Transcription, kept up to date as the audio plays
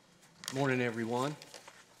Morning, everyone.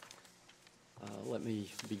 Let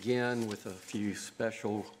me begin with a few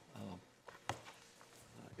special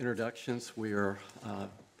introductions. We are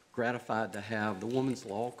gratified to have the Women's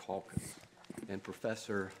Law Caucus and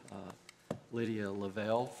Professor Lydia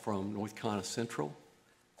Lavelle from North Carolina Central,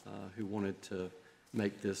 who wanted to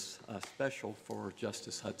make this special for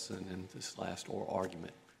Justice Hudson in this last oral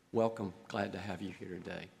argument. Welcome. Glad to have you here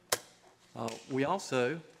today. We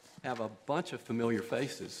also have a bunch of familiar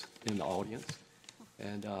faces in the audience,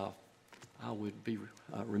 and I would be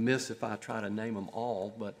remiss if I try to name them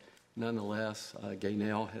all, but nonetheless,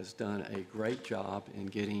 Gaynell has done a great job in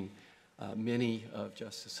getting many of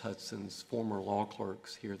Justice Hudson's former law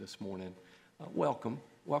clerks here this morning. Welcome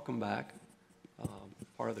back.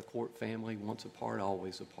 Part of the court family, once apart,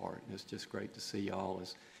 always apart, and it's just great to see y'all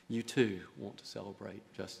as you too want to celebrate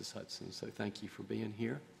Justice Hudson, so thank you for being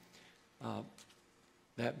here.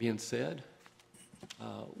 That being said,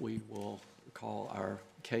 we will call our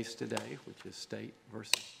case today, which is State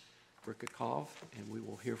versus Brichikov, and we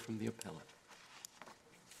will hear from the appellant.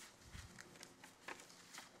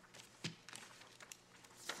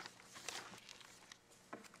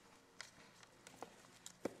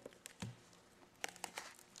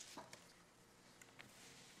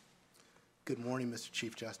 Good morning, Mr.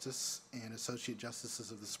 Chief Justice and Associate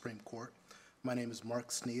Justices of the Supreme Court. My name is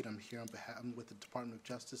Mark Sneed. I'm with the Department of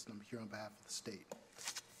Justice, and I'm here on behalf of the state.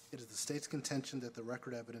 It is the state's contention that the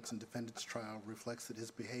record evidence in defendant's trial reflects that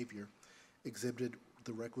his behavior exhibited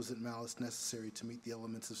the requisite malice necessary to meet the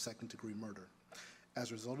elements of second-degree murder.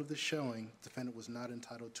 As a result of this showing, the defendant was not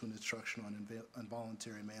entitled to an instruction on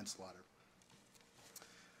involuntary manslaughter.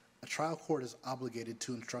 A trial court is obligated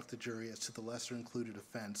to instruct the jury as to the lesser included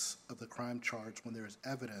offense of the crime charged when there is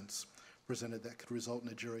evidence presented that could result in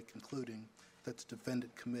a jury concluding that the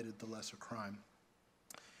defendant committed the lesser crime.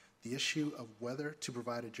 The issue of whether to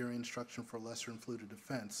provide a jury instruction for a lesser included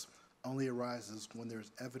offense only arises when there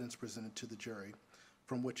is evidence presented to the jury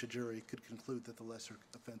from which a jury could conclude that the lesser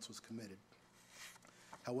offense was committed.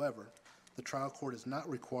 However, the trial court is not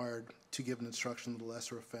required to give an instruction on the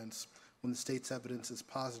lesser offense when the state's evidence is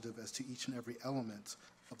positive as to each and every element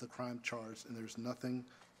of the crime charged and there's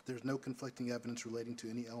no conflicting evidence relating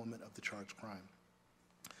to any element of the charged crime.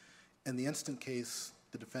 In the instant case,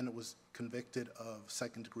 the defendant was convicted of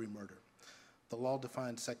second-degree murder. The law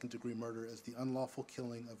defines second-degree murder as the unlawful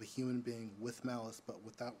killing of a human being with malice but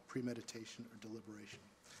without premeditation or deliberation.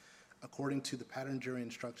 According to the pattern jury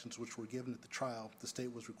instructions which were given at the trial, the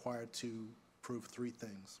state was required to prove three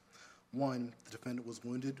things. One, the defendant was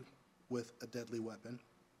wounded with a deadly weapon.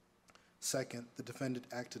 Second, the defendant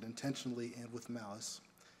acted intentionally and with malice.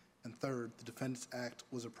 And third, the defendant's act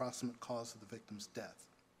was a proximate cause of the victim's death.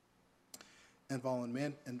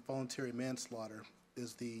 Involuntary manslaughter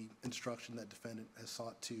is the instruction that defendant has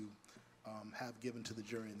sought to have given to the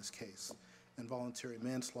jury in this case. Involuntary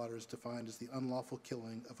manslaughter is defined as the unlawful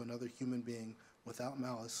killing of another human being without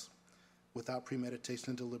malice, without premeditation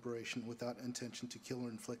and deliberation, without intention to kill or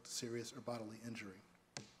inflict serious or bodily injury.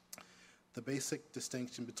 The basic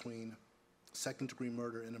distinction between second-degree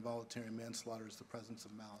murder and involuntary manslaughter is the presence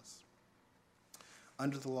of malice.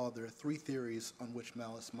 Under the law, there are three theories on which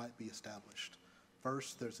malice might be established.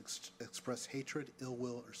 First, there's express hatred, ill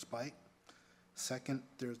will, or spite. Second,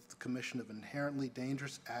 there's the commission of inherently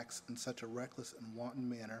dangerous acts in such a reckless and wanton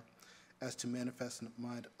manner as to manifest in a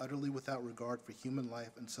mind utterly without regard for human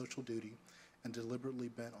life and social duty and deliberately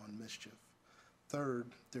bent on mischief.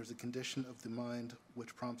 Third, there's a condition of the mind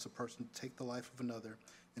which prompts a person to take the life of another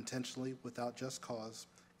intentionally without just cause,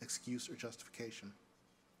 excuse, or justification.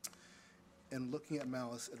 In looking at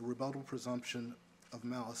malice, a rebuttable presumption of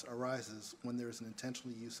malice arises when there is an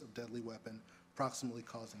intentional use of deadly weapon proximately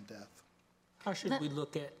causing death. How should we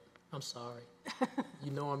look at, I'm sorry,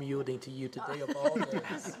 you know I'm yielding to you today of all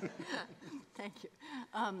days. Thank you.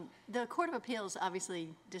 The Court of Appeals obviously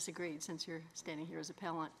disagreed, since you're standing here as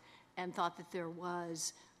appellant, and thought that there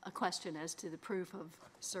was a question as to the proof of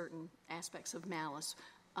certain aspects of malice.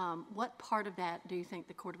 What part of that do you think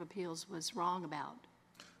the Court of Appeals was wrong about?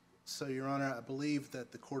 So, Your Honor, I believe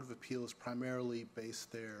that the Court of Appeals primarily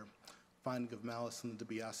based their finding of malice in the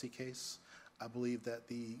DiBiase case. I believe that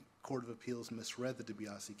the Court of Appeals misread the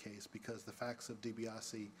DiBiase case because the facts of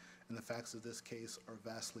DiBiase and the facts of this case are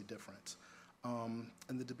vastly different.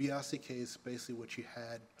 In the DiBiase case, basically what you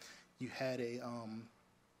had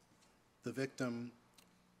the victim,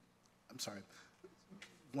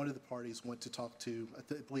 one of the parties went to talk to, I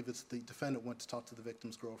believe it's the defendant went to talk to the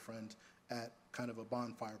victim's girlfriend at kind of a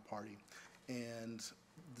bonfire party. And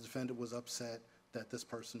the defendant was upset that this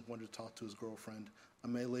person wanted to talk to his girlfriend. A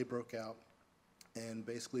melee broke out, and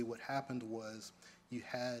basically what happened was you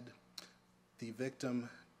had The victim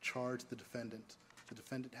charged the defendant. The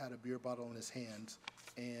defendant had a beer bottle in his hand,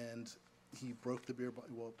 and he broke the beer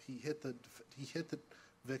bottle. Well, he hit the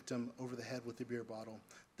victim over the head with the beer bottle.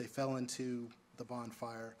 They fell into the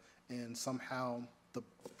bonfire, and somehow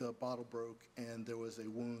the bottle broke, and there was a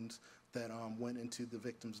wound that went into the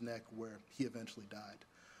victim's neck where he eventually died.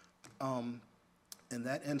 In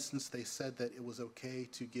that instance, they said that it was okay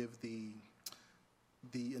to give the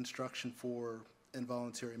instruction for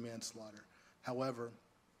involuntary manslaughter. However,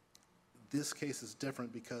 this case is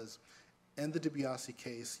different because in the DiBiase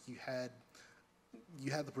case, you had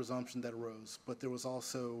the presumption that arose, but there was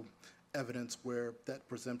also evidence where that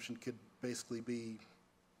presumption could basically be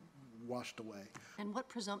washed away. And what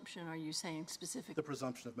presumption are you saying specifically? The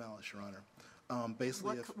presumption of malice, Your Honor.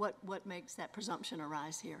 Basically, What makes that presumption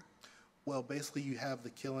arise here? well, basically you have the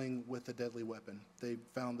killing with a deadly weapon. They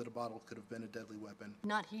found that a bottle could have been a deadly weapon.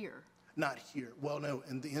 Not here. Not here. Well, no,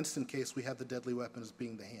 in the instant case, we have the deadly weapon as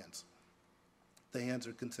being the hands. The hands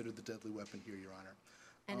are considered the deadly weapon here, Your Honor.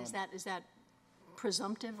 And is that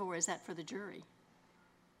presumptive, or is that for the jury?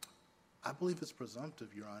 I believe it's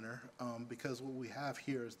presumptive, Your Honor, because what we have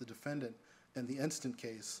here is the defendant in the instant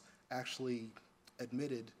case actually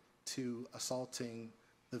admitted to assaulting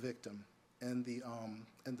the victim in the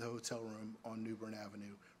hotel room on New Bern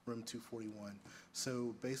Avenue, room 241.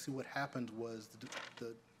 So basically what happened was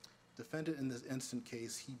the defendant in this instant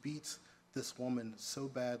case, he beats this woman so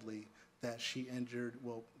badly that she injured,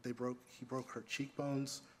 well, he broke her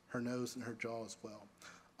cheekbones, her nose, and her jaw as well.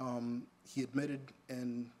 He admitted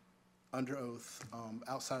under oath,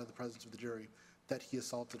 outside of the presence of the jury, that he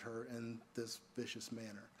assaulted her in this vicious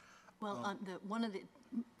manner. Well, one of the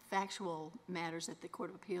factual matters that the Court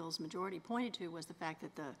of Appeals majority pointed to was the fact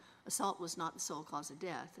that the assault was not the sole cause of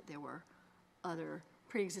death, that there were other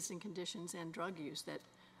pre-existing conditions and drug use that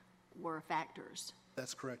were factors.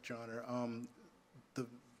 That's correct, Your Honor. The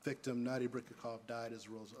victim, Nadia Brichikov, died as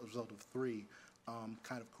a result of three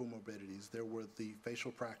kind of comorbidities. There were the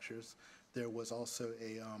facial fractures, there was also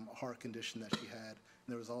a heart condition that she had, and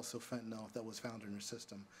there was also fentanyl that was found in her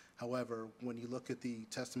system. However, when you look at the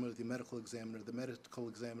testimony of the medical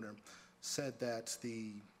examiner said that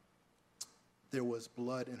there was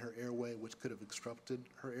blood in her airway which could have obstructed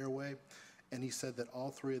her airway, and he said that all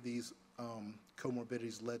three of these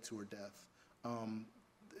comorbidities led to her death.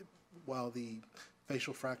 While the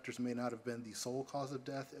facial fractures may not have been the sole cause of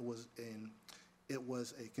death, it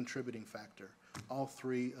was a contributing factor. All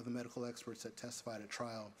three of the medical experts that testified at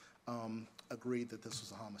trial agreed that this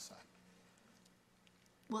was a homicide.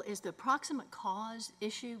 Well, is the proximate cause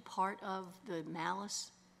issue part of the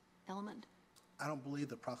malice element? I don't believe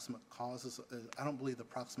the proximate cause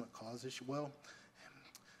issue. Well,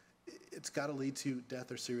 it's got to lead to death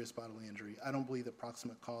or serious bodily injury. I don't believe the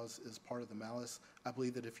proximate cause is part of the malice. I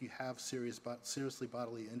believe that if you have seriously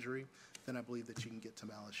bodily injury, then I believe that you can get to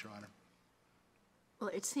malice, Your Honor. Well,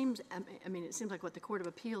 it seems, it seems like what the Court of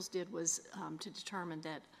Appeals did was to determine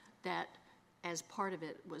that as part of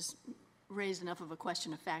it was raised enough of a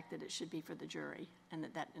question of fact that it should be for the jury, and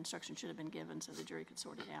that instruction should have been given so the jury could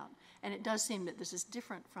sort it out. And it does seem that this is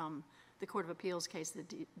different from the Court of Appeals case, the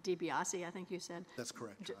DiBiase, I think you said. That's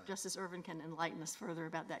correct, Your Honor. Justice Irvin can enlighten us further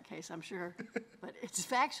about that case, I'm sure. But it's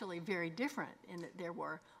factually very different in that there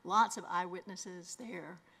were lots of eyewitnesses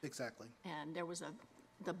there. Exactly. And there was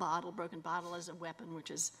the broken bottle as a weapon,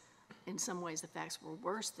 which is, in some ways, the facts were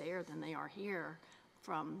worse there than they are here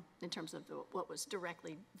in terms of what was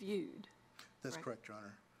directly viewed. That's correct, Your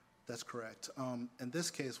Honor. That's correct. In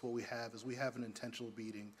this case, what we have is an intentional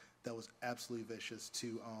beating that was absolutely vicious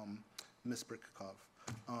to Ms. Brichikov.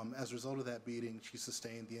 As a result of that beating, she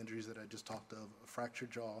sustained the injuries that I just talked of: a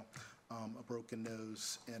fractured jaw, a broken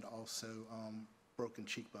nose, and also broken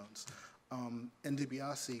cheekbones. In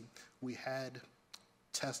DiBiase, we had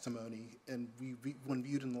testimony, and when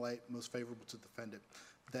viewed in the light most favorable to the defendant,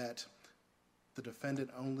 that the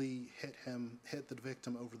defendant only hit the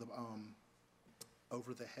victim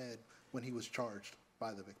over the head when he was charged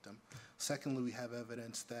by the victim. Secondly, we have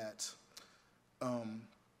evidence that,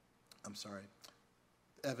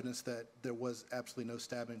 evidence that there was absolutely no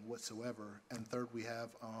stabbing whatsoever. And third, we have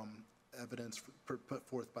evidence put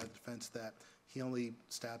forth by the defense that he only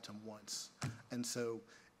stabbed him once. And so,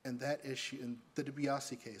 in that issue, in the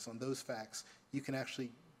DiBiase case, on those facts, you can actually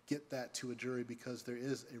get that to a jury because there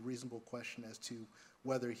is a reasonable question as to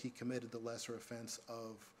whether he committed the lesser offense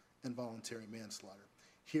of involuntary manslaughter.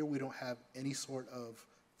 Here we don't have any sort of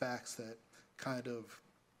facts that kind of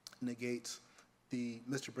negates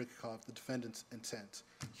Mr. Brichikov, the defendant's intent.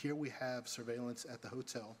 Here we have surveillance at the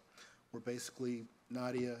hotel where basically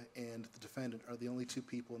Nadia and the defendant are the only two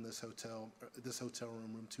people in this hotel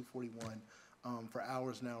room, room 241, for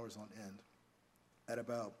hours and hours on end. At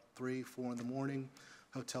about 3, 4 in the morning,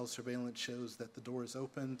 hotel surveillance shows that the door is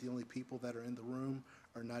open. The only people that are in the room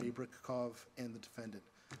are Nadia Brichikov and the defendant.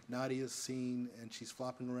 Nadia is seen, and she's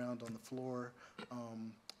flopping around on the floor.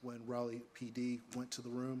 When Raleigh PD went to the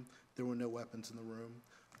room, there were no weapons in the room.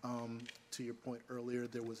 To your point earlier,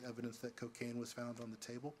 there was evidence that cocaine was found on the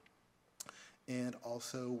table. And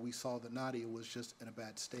also, we saw that Nadia was just in a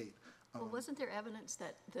bad state. Well, wasn't there evidence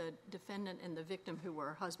that the defendant and the victim, who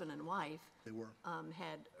were husband and wife, They were.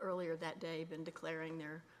 had earlier that day been declaring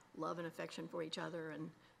their love and affection for each other, and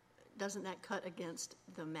doesn't that cut against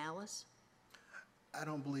the malice? I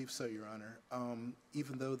don't believe so, Your Honor.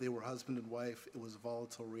 Even though they were husband and wife, it was a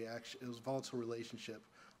volatile reaction. It was a volatile relationship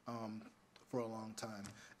for a long time.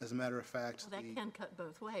 As a matter of fact, Well, that can cut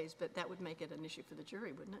both ways, but that would make it an issue for the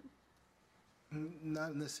jury, wouldn't it?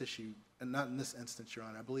 not in this issue, and not in this instance, Your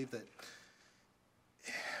Honor. I believe that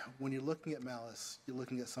when you're looking at malice, you're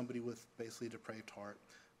looking at somebody with basically a depraved heart.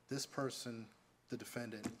 This person, the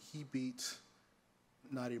defendant, he beat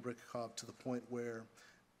Nadia Brichikov to the point where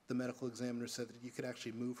the medical examiner said that you could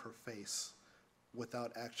actually move her face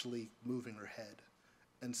without actually moving her head.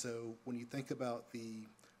 And so when you think about the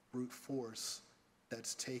brute force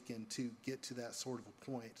that's taken to get to that sort of a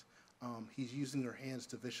point, he's using her hands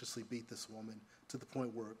to viciously beat this woman to the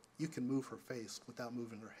point where you can move her face without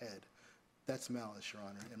moving her head. That's malice, Your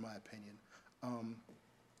Honor, in my opinion.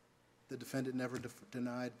 The defendant never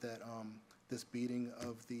denied that this beating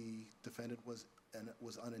of the defendant was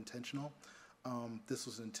unintentional. This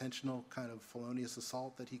was an intentional kind of felonious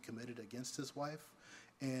assault that he committed against his wife.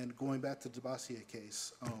 And going back to the Debassier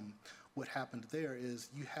case, what happened there is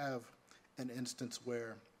you have an instance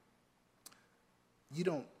where you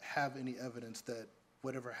don't have any evidence that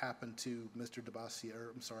whatever happened to Mr. Debassier,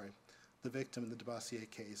 or I'm sorry, the victim in the Debassier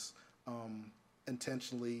case,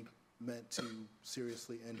 intentionally meant to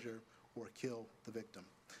seriously injure or kill the victim.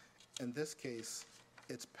 In this case,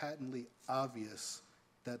 it's patently obvious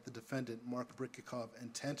that the defendant, Mark Brichikov,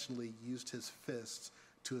 intentionally used his fists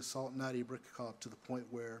to assault Nadia Brichikov to the point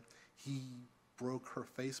where he broke her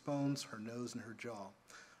face bones, her nose, and her jaw.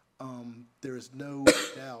 There is no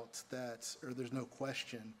doubt that, or there's no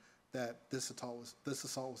question that this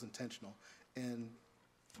assault was intentional, and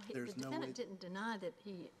there's no way. The defendant didn't deny that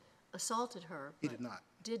he assaulted her. He but did not.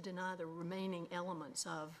 Did deny the remaining elements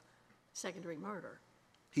of second-degree murder.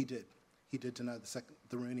 He did. He did deny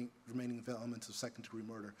the remaining elements of second-degree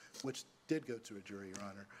murder, which did go to a jury, Your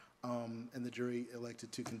Honor. And the jury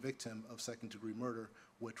elected to convict him of second-degree murder,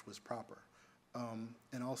 which was proper.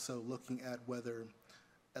 And also looking at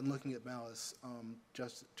malice,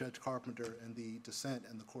 Judge Carpenter in the dissent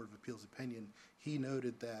in the Court of Appeals opinion, he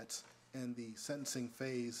noted that in the sentencing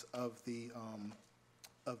phase of the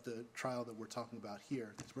trial that we're talking about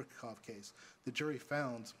here, this Brichikov case, the jury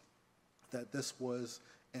found that this was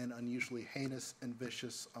an unusually heinous and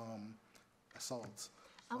vicious assault.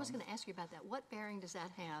 I was going to ask you about that. What bearing does that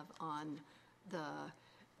have on the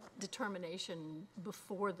determination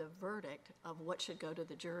before the verdict of what should go to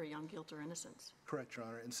the jury on guilt or innocence? Correct, Your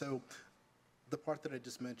Honor. And so the part that I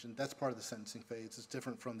just mentioned, that's part of the sentencing phase. It's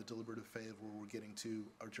different from the deliberative phase where we're getting to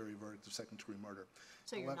our jury verdict of second-degree murder.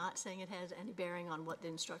 So you're not saying it has any bearing on what the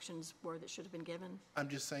instructions were that should have been given? I'm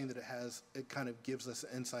just saying that it kind of gives us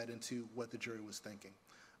insight into what the jury was thinking.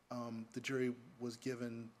 The jury was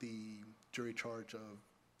given the jury charge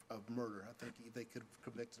of murder. I think they could have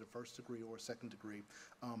convicted of first degree or second degree.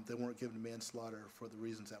 They weren't given manslaughter for the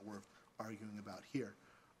reasons that we're arguing about here.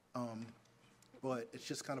 But it's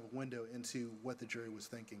just kind of a window into what the jury was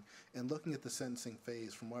thinking. And looking at the sentencing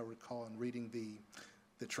phase, from what I recall and reading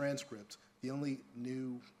the transcript, the only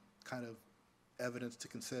new kind of evidence to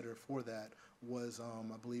consider for that was,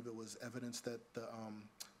 I believe it was evidence that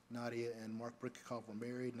Nadia and Mark Brichikov were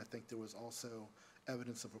married, and I think there was also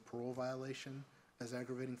evidence of a parole violation as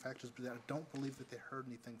aggravating factors, but I don't believe that they heard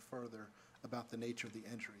anything further about the nature of the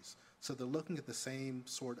injuries. So they're looking at the same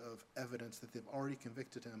sort of evidence that they've already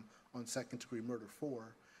convicted him on second-degree murder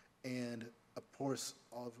for, and of course,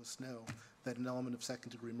 all of us know that an element of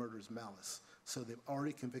second-degree murder is malice. So they've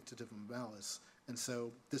already convicted him of malice, and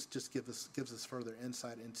so this just gives us further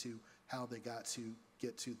insight into how they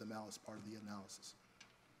get to the malice part of the analysis.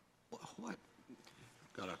 What?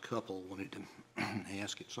 Got a couple wanted to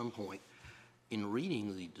ask at some point. In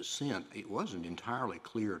reading the dissent, it wasn't entirely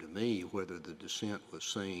clear to me whether the dissent was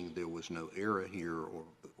saying there was no error here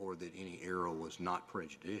or that any error was not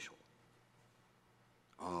prejudicial.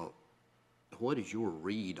 What is your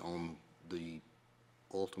read on the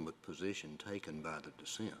ultimate position taken by the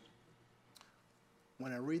dissent?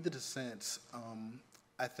 When I read the dissent,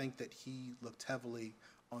 I think that he looked heavily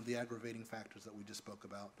on the aggravating factors that we just spoke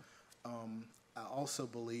about. I also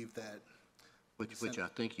believe that Which I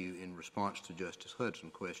think you, in response to Justice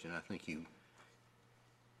Hudson's question, I think you,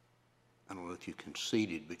 I don't know if you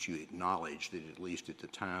conceded, but you acknowledged that at least at the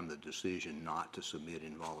time the decision not to submit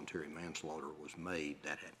involuntary manslaughter was made,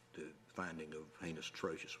 that the finding of heinous,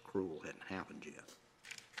 atrocious, or cruel hadn't happened yet.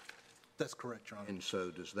 that's correct, Your Honor. And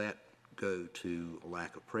so does that go to a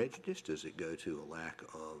lack of prejudice? Does it go to a lack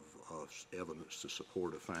of evidence to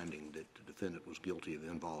support a finding that the defendant was guilty of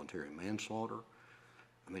involuntary manslaughter?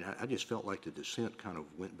 I mean, I just felt like the dissent kind of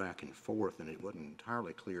went back and forth, and it wasn't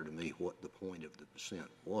entirely clear to me what the point of the dissent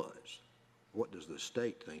was. What does the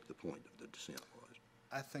state think the point of the dissent was?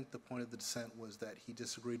 I think the point of the dissent was that he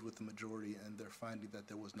disagreed with the majority and their finding that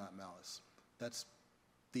there was not malice. That's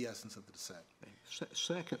the essence of the dissent.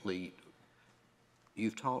 Secondly,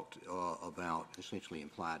 you've talked about essentially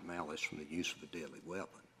implied malice from the use of a deadly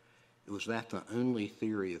weapon. Was that the only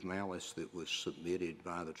theory of malice that was submitted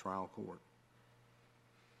by the trial court?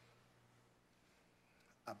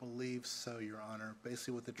 I believe so, Your Honor.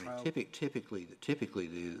 Basically, what the I mean, trial... typically,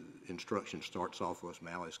 the instruction starts off with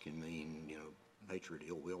malice can mean, hatred,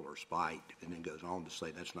 ill will, or spite, and then goes on to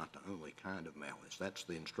say that's not the only kind of malice. That's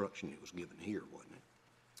the instruction that was given here, wasn't it?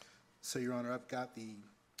 So, Your Honor, I've got the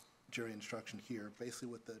jury instruction here. Basically,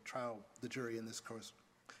 what the jury in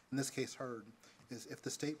this case heard is if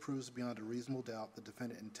the state proves beyond a reasonable doubt the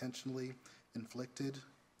defendant intentionally inflicted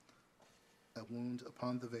a wound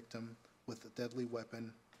upon the victim with a deadly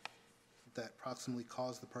weapon that proximately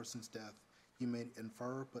caused the person's death, you may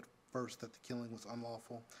infer, but first, that the killing was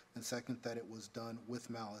unlawful, and second, that it was done with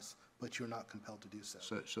malice, but you're not compelled to do so.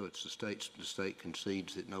 So it's the state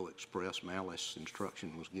concedes that no express malice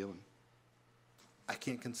instruction was given? I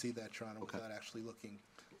can't concede that, Your Honor, Okay. without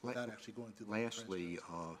actually going through the Lastly,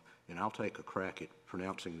 and I'll take a crack at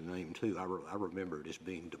pronouncing the name too. I remember it as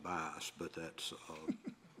being DeBiase, but that's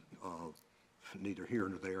neither here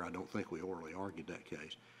nor there. I don't think we orally argued that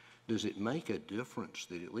case. Does it make a difference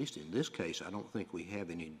that, at least in this case, I don't think we have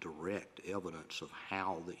any direct evidence of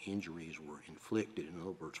how the injuries were inflicted? In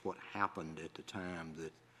other words, what happened at the time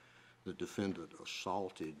that the defendant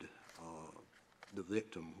assaulted the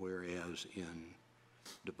victim, whereas in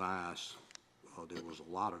DeBiase, there was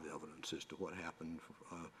a lot of evidence as to what happened,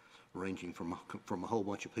 ranging from a whole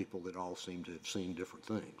bunch of people that all seem to have seen different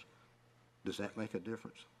things. Does that make a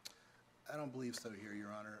difference? I don't believe so here, Your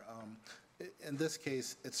Honor. In this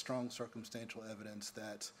case, it's strong circumstantial evidence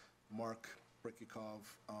that Mark Brichikov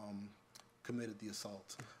committed the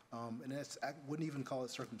assault. And I wouldn't even call it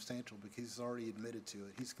circumstantial because he's already admitted to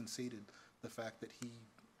it. He's conceded the fact that he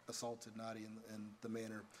assaulted Nadia in the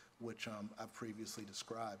manner which I've previously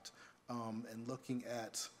described. And looking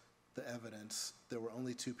at the evidence, there were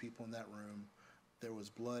only two people in that room. There was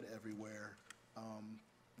blood everywhere.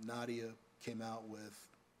 Nadia came out with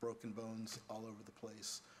broken bones all over the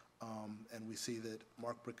place. And we see that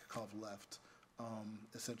Mark Brichikov left.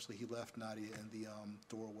 Essentially, he left Nadia in the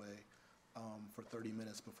doorway for 30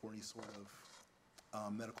 minutes before any sort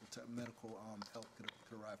of medical help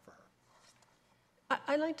could arrive for her.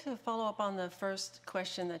 I'd like to follow up on the first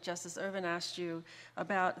question that Justice Ervin asked you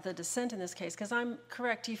about the dissent in this case, because I'm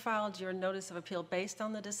correct, you filed your notice of appeal based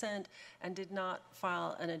on the dissent and did not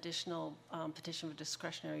file an additional petition for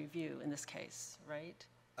discretionary review in this case, right?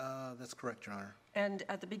 That's correct, Your Honor. And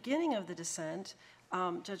at the beginning of the dissent,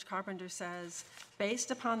 Judge Carpenter says, based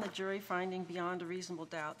upon the jury finding beyond a reasonable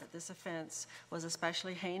doubt that this offense was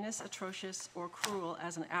especially heinous, atrocious, or cruel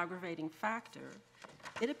as an aggravating factor,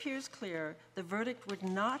 it appears clear the verdict would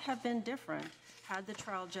not have been different had the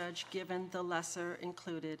trial judge given the lesser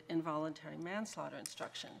included involuntary manslaughter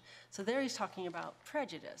instruction. So there he's talking about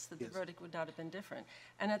prejudice, that the verdict would not have been different.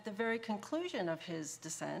 And at the very conclusion of his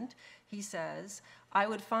dissent, he says, I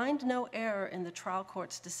would find no error in the trial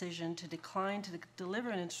court's decision to decline to deliver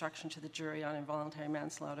an instruction to the jury on involuntary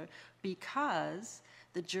manslaughter because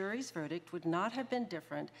the jury's verdict would not have been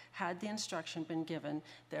different had the instruction been given,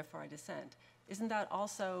 therefore I dissent. Isn't that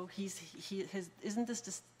also, isn't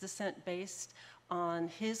this dissent based on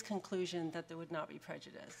his conclusion that there would not be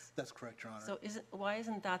prejudice? That's correct, Your Honor. So why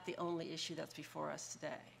isn't that the only issue that's before us today?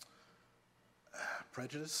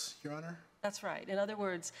 Prejudice, Your Honor? That's right. In other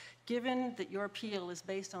words, given that your appeal is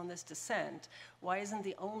based on this dissent, why isn't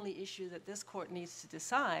the only issue that this court needs to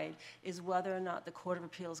decide is whether or not the Court of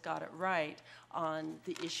Appeals got it right on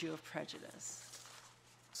the issue of prejudice?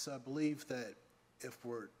 So I believe that if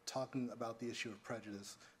we're talking about the issue of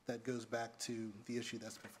prejudice, that goes back to the issue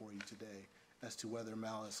that's before you today as to whether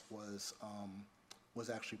malice was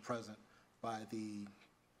actually present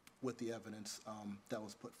with the evidence that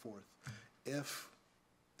was put forth. If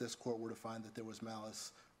this court were to find that there was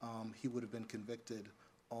malice, he would have been convicted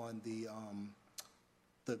on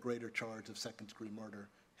the greater charge of second-degree murder,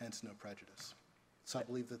 hence no prejudice. So I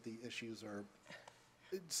believe that the issues are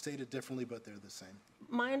stated differently, but they're the same.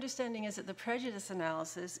 My understanding is that the prejudice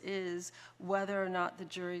analysis is whether or not the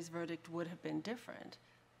jury's verdict would have been different.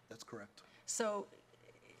 That's correct. So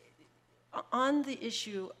on the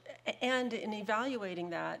issue, and in evaluating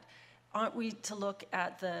that, aren't we to look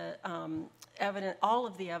at the evidence, all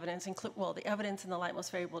of the evidence, the evidence in the light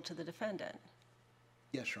most favorable to the defendant?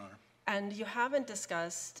 Yes, Your Honor. And you haven't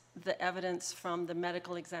discussed the evidence from the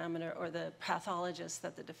medical examiner or the pathologist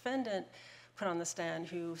that the defendant put on the stand,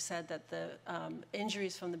 who said that the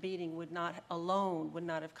injuries from the beating would not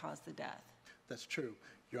have caused the death. That's true,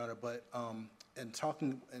 Your Honor, but in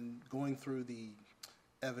talking and going through the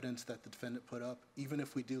evidence that the defendant put up, even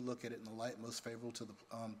if we do look at it in the light most favorable to the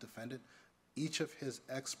defendant, each of his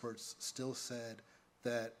experts still said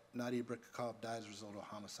that Nadia Brichikov died as a result of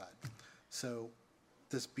homicide. So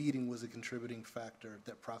this beating was a contributing factor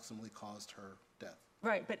that proximately caused her death.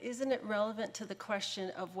 Right, but isn't it relevant to the question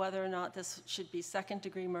of whether or not this should be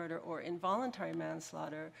second-degree murder or involuntary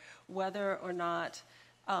manslaughter, whether or not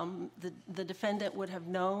the defendant would have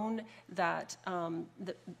known that,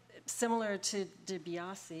 similar to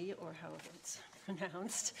DiBiase, or however it's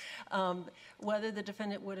pronounced, whether the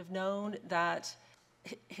defendant would have known that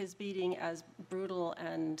his beating, as brutal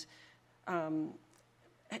and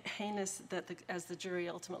heinous as the jury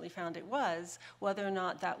ultimately found it was, whether or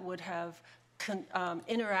not that would have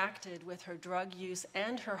interacted with her drug use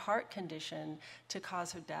and her heart condition to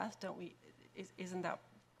cause her death. Isn't that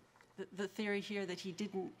the theory here, that he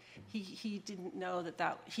didn't know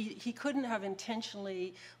that he couldn't have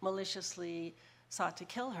intentionally, maliciously sought to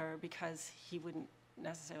kill her because he wouldn't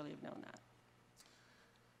necessarily have known that?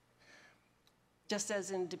 Just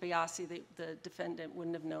as in DiBiase, the defendant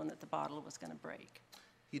wouldn't have known that the bottle was going to break.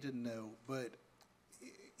 He didn't know, but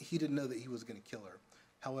he didn't know that he was going to kill her.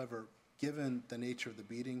 However, given the nature of the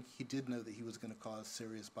beating, he did know that he was going to cause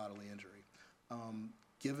serious bodily injury.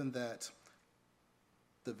 Given that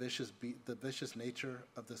the vicious nature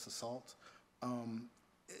of this assault,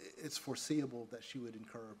 it's foreseeable that she would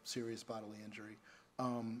incur serious bodily injury.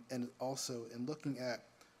 And also, in looking at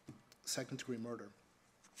second-degree murder,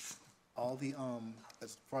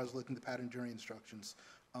 as far as looking at the pattern jury instructions,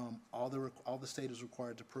 all the state is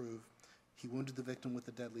required to prove he wounded the victim with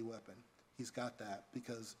a deadly weapon. He's got that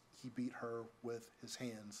because he beat her with his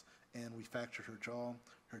hands, and we fractured her jaw,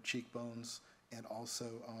 her cheekbones, and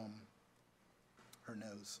also her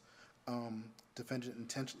nose.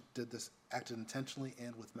 Defendant acted intentionally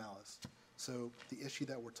and with malice. So the issue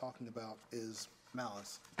that we're talking about is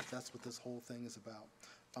malice. That's what this whole thing is about.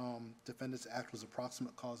 Defendant's act was a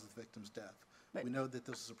proximate cause of the victim's death. We know that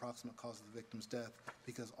this is a proximate cause of the victim's death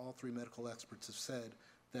because all three medical experts have said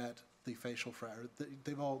that the facial fracture,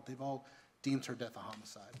 they've all deemed her death a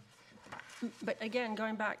homicide. But again,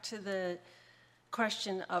 going back to the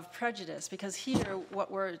question of prejudice, because here what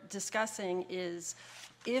we're discussing is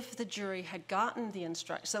if the jury had gotten the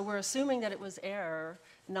instruction, so we're assuming that it was error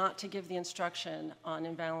not to give the instruction on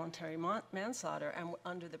involuntary manslaughter, and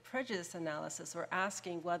under the prejudice analysis, we're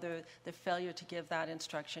asking whether the failure to give that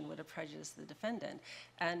instruction would have prejudiced the defendant.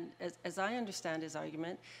 And as I understand his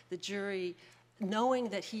argument, the jury, knowing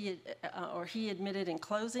that he admitted in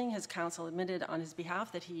closing, his counsel admitted on his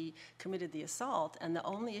behalf that he committed the assault, and the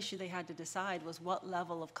only issue they had to decide was what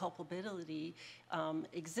level of culpability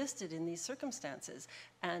existed in these circumstances.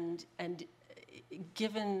 And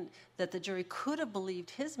given that the jury could have believed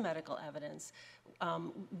his medical evidence,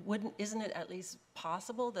 isn't it at least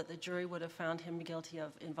possible that the jury would have found him guilty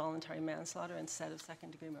of involuntary manslaughter instead of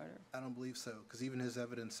second-degree murder? I don't believe so, because even his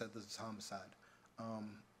evidence said this is homicide.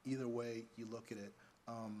 Either way you look at it.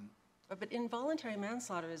 But involuntary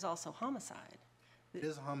manslaughter is also homicide. It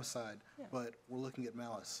is a homicide, Yeah. but we're looking at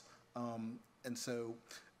malice. And so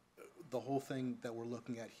the whole thing that we're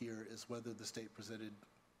looking at here is whether the state presented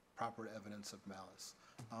proper evidence of malice.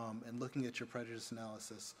 And looking at your prejudice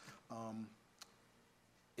analysis,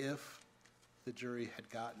 if the jury had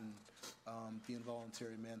gotten the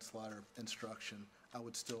involuntary manslaughter instruction, I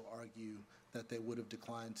would still argue that they would have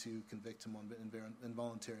declined to convict him on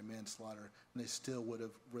involuntary manslaughter, and they still would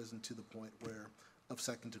have risen to the point of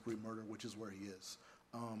second-degree murder, which is where he is.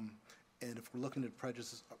 And if we're looking at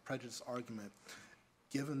prejudice argument,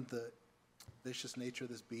 given the vicious nature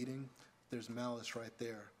of this beating, there's malice right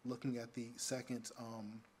there. Looking at the second...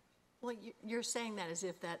 Well, you're saying that as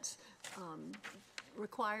if that's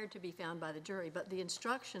required to be found by the jury, but the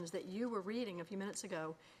instructions that you were reading a few minutes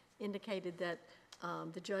ago indicated that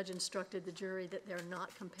the judge instructed the jury that they're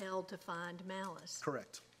not compelled to find malice.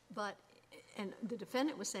 Correct. But, and the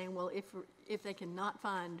defendant was saying, well, if they cannot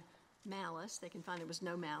find malice, they can find there was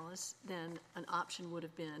no malice, then an option would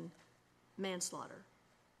have been manslaughter,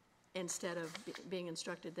 instead of being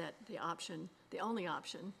instructed that the only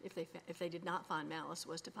option, if they did not find malice,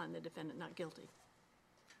 was to find the defendant not guilty.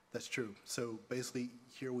 That's true. So basically,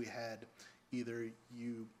 here we had either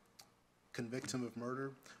you convict him of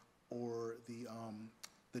murder, or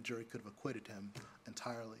the jury could have acquitted him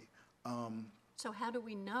entirely. So how do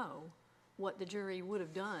we know what the jury would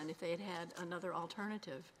have done if they had had another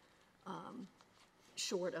alternative,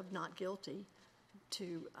 short of not guilty?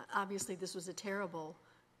 Obviously, this was a terrible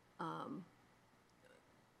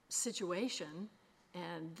situation,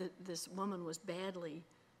 and this woman was badly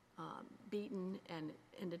beaten and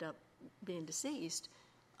ended up being deceased,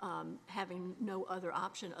 having no other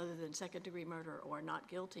option other than second-degree murder or not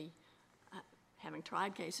guilty. Having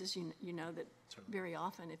tried cases, you know that very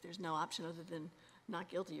often, if there's no option other than not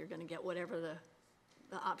guilty, you're going to get whatever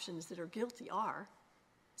the options that are guilty are.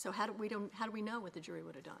 So how do we know what the jury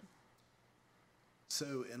would have done?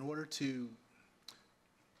 So in order to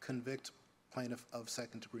convict plaintiff of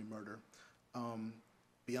second-degree murder,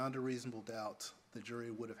 beyond a reasonable doubt, the jury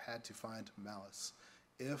would have had to find malice.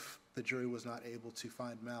 If the jury was not able to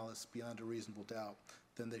find malice beyond a reasonable doubt,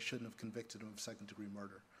 then they shouldn't have convicted him of second-degree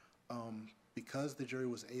murder. Because the jury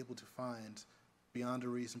was able to find beyond a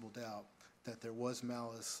reasonable doubt that there was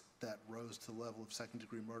malice that rose to the level of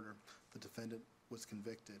second-degree murder, the defendant was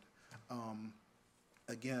convicted.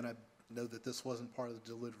 Again, I know that this wasn't part of the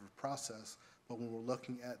deliberative process, but when we're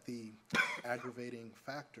looking at the aggravating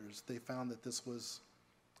factors, they found that this was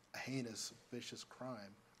a heinous, vicious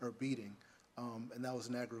crime, or beating, and that was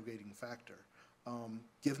an aggravating factor.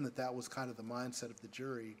 Given that that was kind of the mindset of the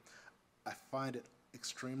jury, I find it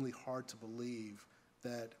extremely hard to believe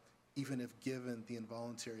that even if given the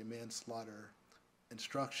involuntary manslaughter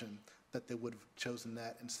instruction, that they would have chosen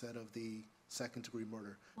that instead of the second-degree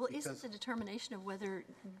murder. Well, isn't the determination of whether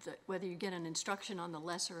you get an instruction on the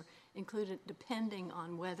lesser included depending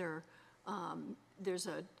on whether there's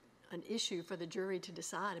an issue for the jury to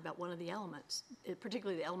decide about one of the elements,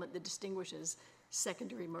 particularly the element that distinguishes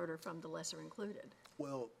second-degree murder from the lesser included?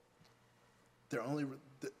 Well,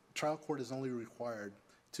 the trial court is only required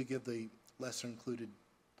to give the lesser included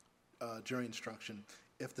jury instruction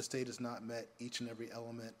if the state has not met each and every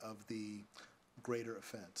element of the greater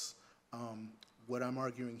offense. What I'm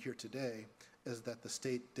arguing here today is that the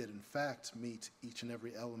state did in fact meet each and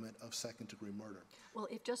every element of second-degree murder. Well,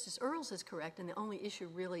 if Justice Earls is correct, and the only issue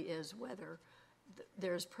really is whether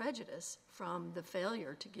there's prejudice from the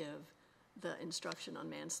failure to give the instruction on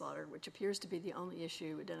manslaughter, which appears to be the only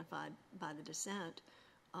issue identified by the dissent,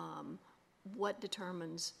 what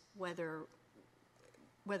determines whether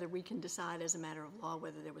we can decide as a matter of law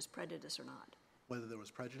whether there was prejudice or not? Whether there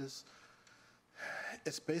was prejudice?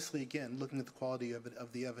 It's basically, again, looking at the quality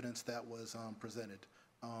of the evidence that was presented.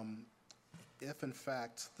 If, in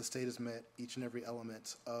fact, the state has met each and every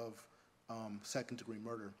element of second-degree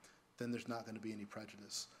murder, then there's not going to be any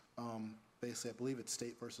prejudice. Basically, I believe it's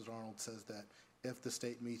State versus Arnold says that if the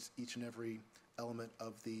state meets each and every element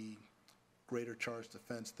of the greater charged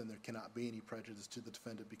offense, then there cannot be any prejudice to the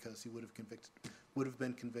defendant because he would have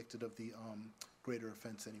been convicted of the greater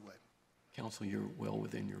offense anyway. Counsel, you're well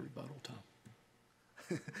within your rebuttal time.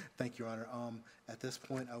 Thank you, Your Honor. At this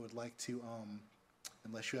point, I would like to,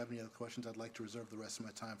 unless you have any other questions, I'd like to reserve the rest of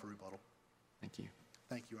my time for rebuttal. Thank you.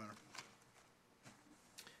 Thank you, Your Honor.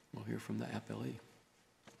 We'll hear from the appellee.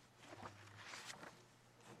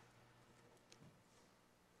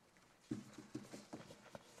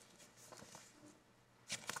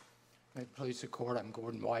 May it please the court, I'm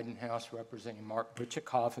Gordon Weidenhouse representing Mark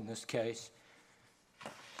Brichikov in this case.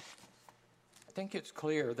 I think it's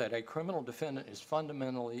clear that a criminal defendant is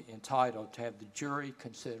fundamentally entitled to have the jury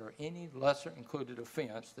consider any lesser included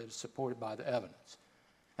offense that is supported by the evidence.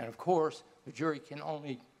 And of course, the jury can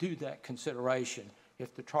only do that consideration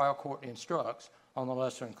if the trial court instructs on the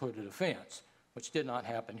lesser included offense, which did not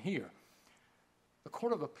happen here. The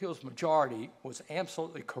Court of Appeals majority was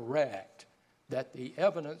absolutely correct that the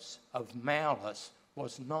evidence of malice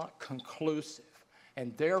was not conclusive,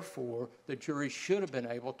 and therefore the jury should have been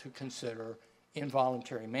able to consider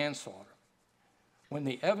involuntary manslaughter. When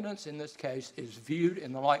the evidence in this case is viewed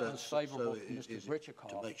in the light most favorable to Mr. Brichikov.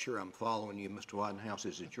 To make sure I'm following you, Mr. Weidenhouse,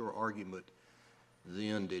 is it your argument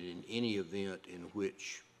then that in any event in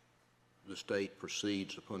which the state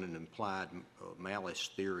proceeds upon an implied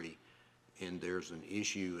malice theory and there's an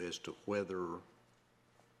issue as to whether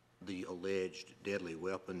the alleged deadly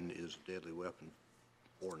weapon is a deadly weapon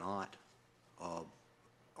or not, on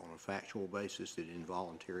a factual basis, that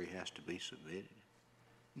involuntary has to be submitted?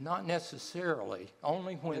 Not necessarily,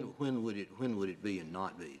 only when, When would it be and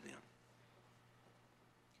not be then?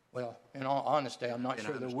 well, in all honesty, I'm not And I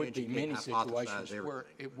sure there would understand be you many can't hypothesize situations where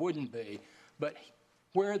everything. it wouldn't be, but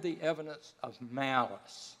where the evidence of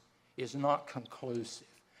malice is not conclusive.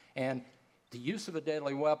 And the use of a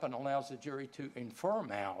deadly weapon allows the jury to infer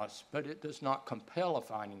malice, but it does not compel a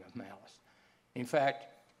finding of malice. In fact,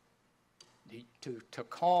 to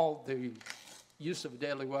call the use of a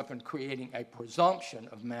deadly weapon creating a presumption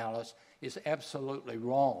of malice is absolutely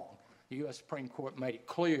wrong. The U.S. Supreme Court made it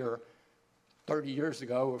clear 30 years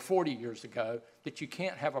ago or 40 years ago that you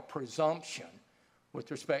can't have a presumption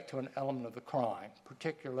with respect to an element of the crime,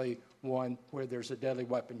 particularly one where there's a deadly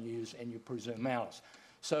weapon used and you presume malice.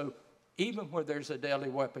 So even where there's a deadly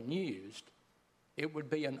weapon used, it would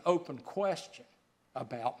be an open question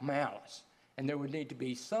about malice. And there would need to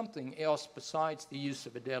be something else besides the use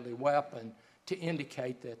of a deadly weapon to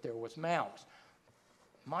indicate that there was malice.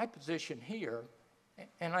 My position here,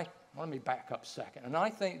 and let me back up a second, and I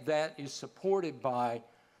think that is supported by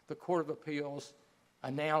the Court of Appeals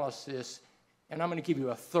analysis, and I'm going to give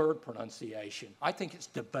you a third pronunciation. I think it's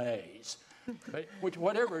DeBays, but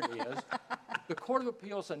whatever it is, the Court of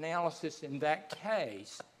Appeals analysis in that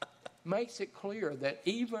case makes it clear that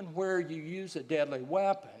even where you use a deadly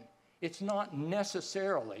weapon, it's not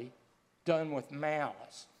necessarily done with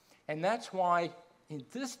malice. And that's why, in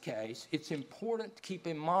this case, it's important to keep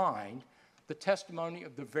in mind the testimony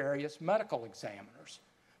of the various medical examiners,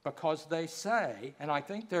 because they say, and I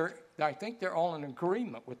think they're all in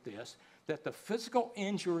agreement with this, that the physical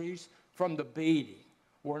injuries from the beating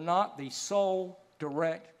were not the sole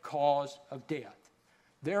direct cause of death.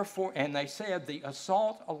 Therefore, and they said the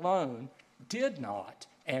assault alone did not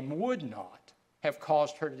and would not have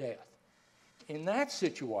caused her death. In that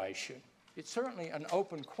situation, it's certainly an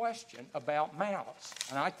open question about malice.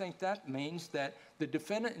 And I think that means that the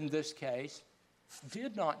defendant in this case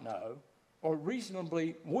did not know or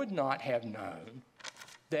reasonably would not have known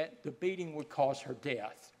that the beating would cause her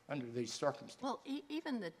death under these circumstances. Well,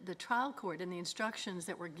 even the trial court and the instructions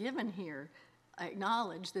that were given here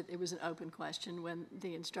acknowledge that it was an open question when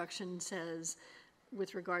the instruction says,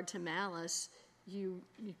 with regard to malice, you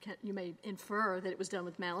may infer that it was done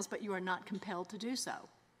with malice, but you are not compelled to do so.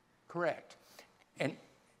 Correct. And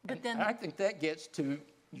then I think that gets to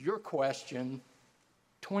your question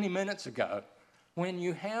 20 minutes ago. When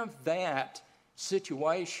you have that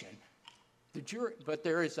situation, the jury, but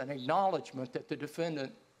there is an acknowledgement that the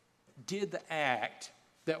defendant did the act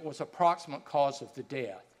that was a proximate cause of the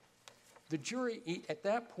death. The jury at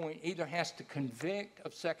that point either has to convict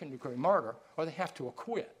of second-degree murder or they have to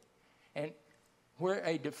acquit. And where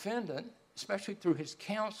a defendant, especially through his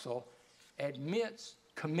counsel, admits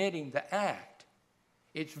committing the act,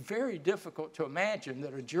 it's very difficult to imagine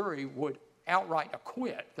that a jury would outright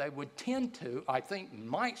acquit. They would tend to, I think in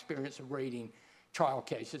my experience of reading trial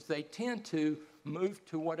cases, they tend to move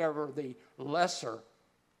to whatever the lesser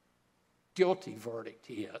guilty verdict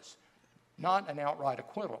is, not an outright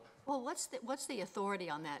acquittal. Well, what's the authority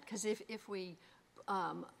on that? Because if we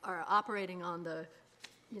are operating on the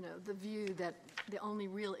view that the only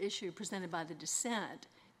real issue presented by the dissent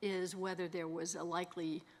is whether there was a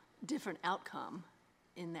likely different outcome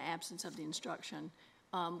in the absence of the instruction,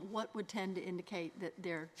 what would tend to indicate that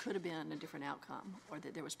there could have been a different outcome or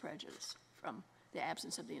that there was prejudice from the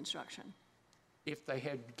absence of the instruction? If they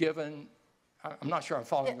had given, I'm not sure I'm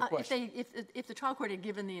following the question. If the trial court had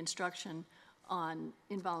given the instruction on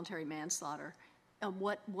involuntary manslaughter,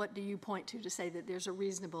 what do you point to say that there's a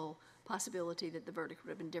reasonable possibility that the verdict would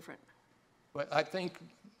have been different? But I think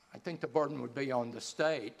the burden would be on the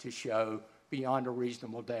state to show beyond a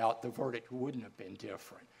reasonable doubt the verdict wouldn't have been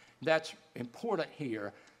different. That's important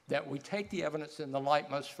here, that we take the evidence in the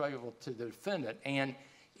light most favorable to the defendant, and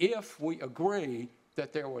if we agree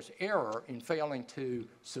that there was error in failing to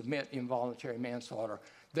submit involuntary manslaughter,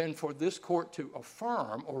 then for this court to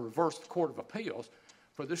affirm or reverse the Court of Appeals,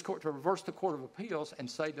 for this court to reverse the Court of Appeals and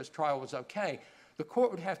say this trial was okay, the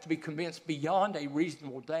court would have to be convinced beyond a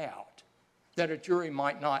reasonable doubt that a jury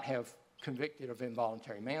might not have convicted of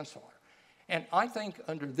involuntary manslaughter. And I think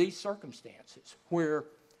under these circumstances, where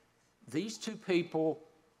these two people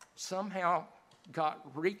somehow got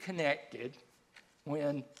reconnected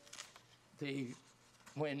when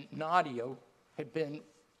Nadia had been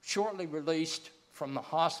shortly released from the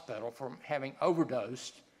hospital from having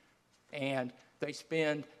overdosed, and they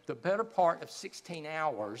spend the better part of 16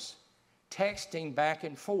 hours texting back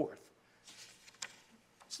and forth.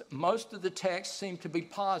 Most of the texts seem to be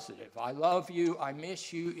positive. I love you, I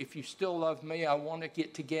miss you, if you still love me, I want to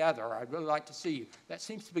get together, I'd really like to see you. That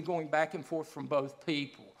seems to be going back and forth from both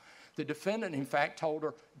people. The defendant, in fact, told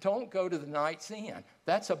her, don't go to the Knight's Inn.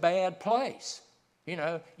 That's a bad place. You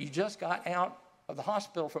know, you just got out of the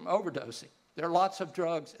hospital from overdosing. There are lots of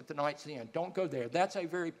drugs at the Knight's Inn. Don't go there. That's a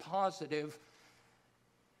very positive,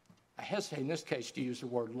 I hesitate in this case to use the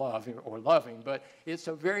word loving, but it's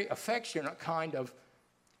a very affectionate kind of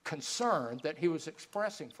concern that he was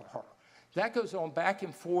expressing for her. That goes on back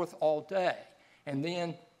and forth all day. And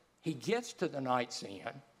then he gets to the Knight's Inn,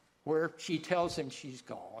 where she tells him she's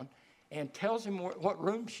gone, and tells him what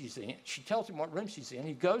room she's in. She tells him what room she's in.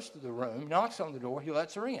 He goes to the room, knocks on the door, he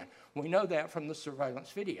lets her in. We know that from the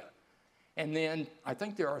surveillance video. And then I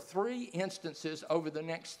think there are 3 instances over the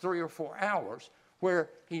next 3 or 4 hours where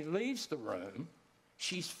he leaves the room,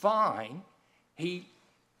 she's fine, he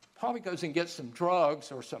probably goes and gets some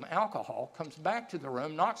drugs or some alcohol, comes back to the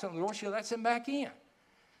room, knocks on the door, she lets him back in.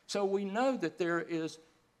 So we know that there is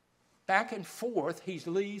back and forth, he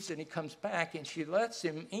leaves and he comes back, and she lets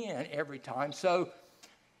him in every time. So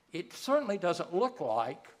it certainly doesn't look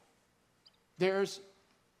like there's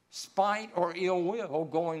spite or ill will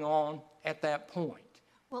going on at that point.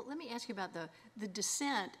 Well, let me ask you about the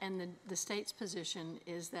dissent, and the state's position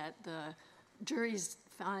is that the jury's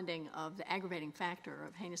finding of the aggravating factor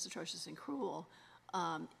of heinous, atrocious, and cruel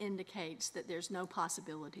indicates that there's no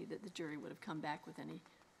possibility that the jury would have come back with any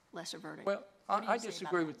lesser verdict. Well, I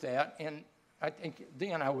disagree with that, and I think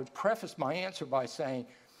then I would preface my answer by saying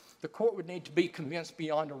the court would need to be convinced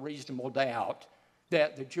beyond a reasonable doubt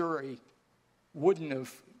that the jury wouldn't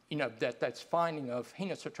have, that's finding of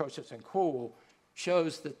heinous, atrocious, and cruel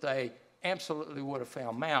shows that they absolutely would have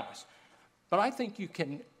found malice. But I think you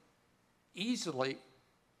can easily,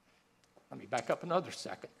 let me back up another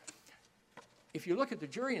second. If you look at the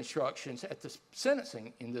jury instructions at the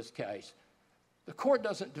sentencing in this case, the court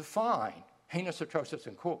doesn't define heinous, atrocious,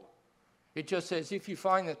 and cruel. It just says if you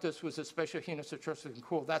find that this was especially heinous, atrocious, and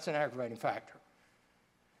cruel, that's an aggravating factor.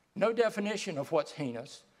 No definition of what's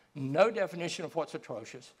heinous, no definition of what's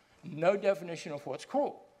atrocious, no definition of what's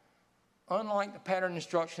cruel. Unlike the pattern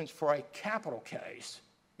instructions for a capital case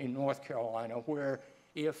in North Carolina, where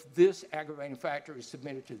if this aggravating factor is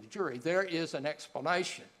submitted to the jury, there is an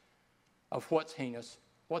explanation of what's heinous,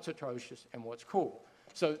 what's atrocious, and what's cruel.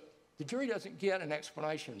 So the jury doesn't get an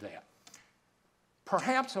explanation of that.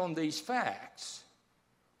 Perhaps on these facts,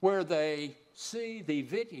 where they see the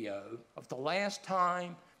video of the last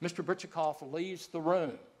time Mr. Brichikov leaves the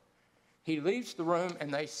room, he leaves the room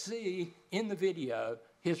and they see in the video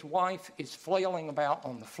his wife is flailing about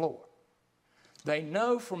on the floor. They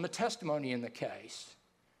know from the testimony in the case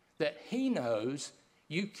that he knows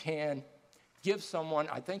you can give someone,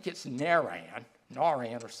 I think it's Naran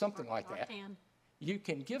or something like that. You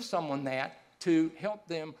can give someone that to help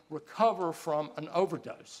them recover from an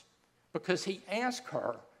overdose. Because he asked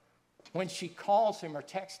her, when she calls him or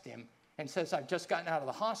texts him and says, I've just gotten out of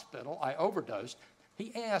the hospital, I overdosed,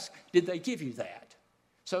 he asked, did they give you that?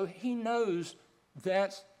 So he knows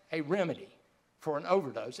that's a remedy for an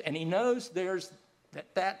overdose, and he knows there's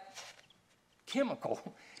that chemical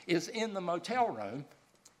is in the motel room,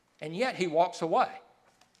 and yet he walks away.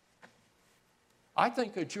 I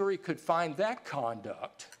think a jury could find that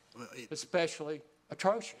conduct especially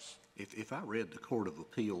atrocious. If I read the Court of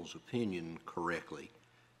Appeals opinion correctly,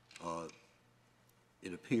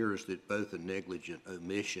 it appears that both a negligent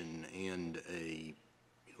omission and a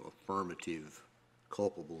affirmative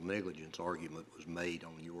culpable negligence argument was made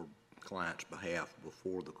on your client's behalf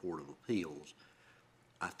before the Court of Appeals.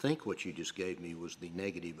 I think what you just gave me was the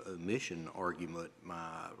negative omission argument.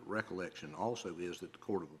 My recollection also is that the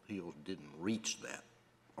Court of Appeals didn't reach that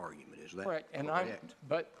argument. Is that correct?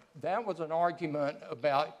 But that was an argument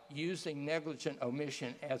about using negligent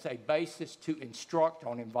omission as a basis to instruct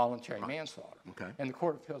on involuntary manslaughter. Okay. And the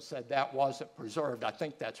Court of Appeals said that wasn't preserved. I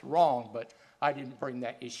think that's wrong, but I didn't bring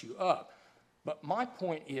that issue up. But my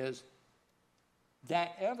point is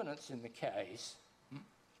that evidence in the case,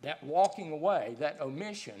 that walking away, that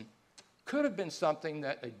omission, could have been something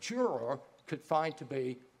that a juror could find to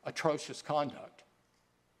be atrocious conduct,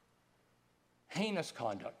 heinous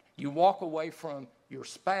conduct. You walk away from your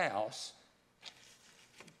spouse,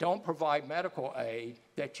 don't provide medical aid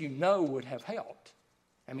that you know would have helped.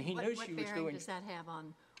 I mean, he knew she was doing... What bearing does that have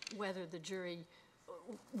on whether the jury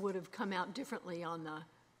would have come out differently on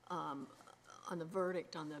the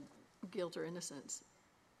verdict, on the guilt or innocence,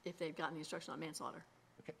 if they'd gotten the instruction on manslaughter?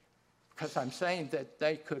 Okay. Because I'm saying that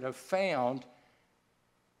they could have found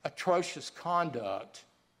atrocious conduct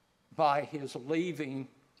by his leaving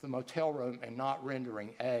the motel room and not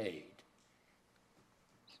rendering aid.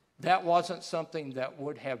 That wasn't something that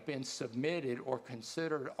would have been submitted or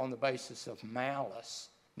considered on the basis of malice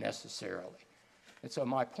necessarily. And so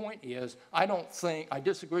my point is, I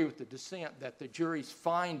disagree with the dissent that the jury's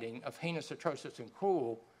finding of heinous, atrocious, and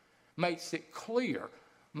cruel makes it clear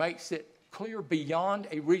beyond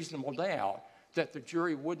a reasonable doubt that the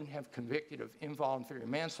jury wouldn't have convicted of involuntary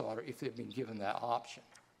manslaughter if they'd been given that option.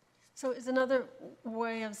 So is another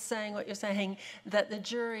way of saying what you're saying, that the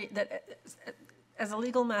jury, that as a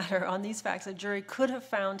legal matter on these facts, a jury could have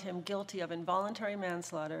found him guilty of involuntary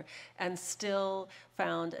manslaughter and still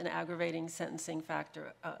found an aggravating sentencing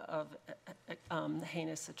factor of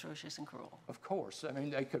heinous, atrocious, and cruel? Of course. I mean,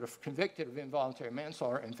 they could have convicted of involuntary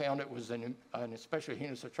manslaughter and found it was an especially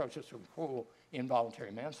heinous, atrocious, and cruel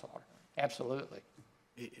involuntary manslaughter. Absolutely.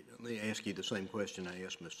 Let me ask you the same question I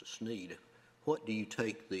asked Mr. Sneed. What do you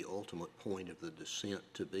take the ultimate point of the dissent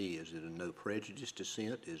to be? Is it a no prejudice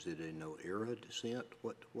dissent? Is it a no error dissent?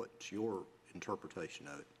 What's your interpretation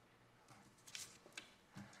of it?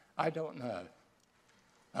 I don't know.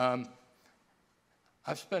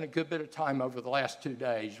 I've spent a good bit of time over the last 2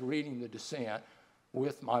 days reading the dissent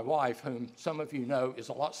with my wife, whom some of you know is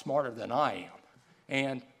a lot smarter than I am.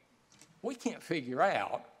 And we can't figure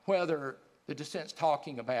out whether the dissent's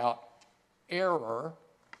talking about error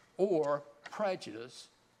or prejudice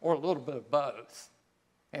or a little bit of both.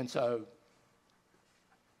 And so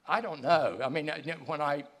I don't know. I mean, when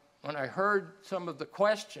I heard some of the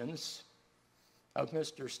questions of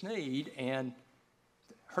Mr. Sneed and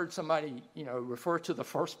heard somebody, refer to the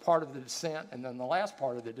first part of the dissent and then the last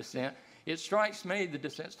part of the dissent, it strikes me the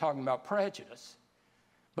dissent's talking about prejudice.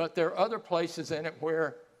 But there are other places in it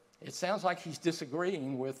where it sounds like he's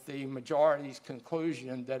disagreeing with the majority's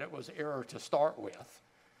conclusion that it was error to start with.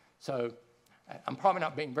 So I'm probably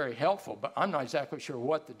not being very helpful, but I'm not exactly sure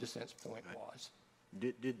what the dissent's point was.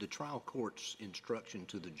 Did the trial court's instruction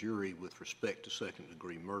to the jury with respect to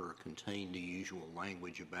second-degree murder contain the usual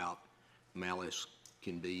language about malice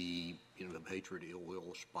can be, hatred, ill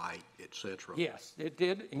will, spite, etc.? Yes, it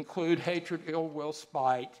did include hatred, ill will,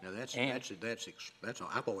 spite. Now that's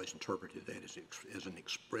I've always interpreted that as an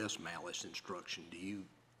express malice instruction. Do you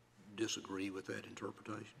disagree with that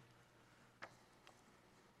interpretation?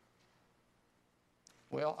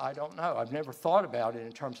 Well, I don't know. I've never thought about it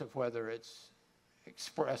in terms of whether it's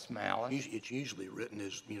express malice. It's usually written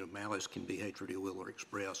as, malice can be hatred, ill will, or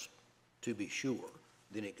express, to be sure.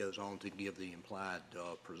 Then it goes on to give the implied,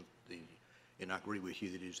 and I agree with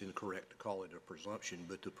you that it's incorrect to call it a presumption,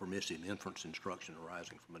 but the permissive inference instruction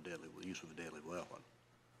arising from a use of a deadly weapon.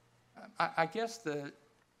 I guess if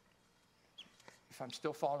I'm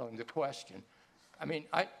still following the question, I mean,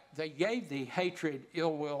 they gave the hatred,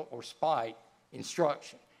 ill will, or spite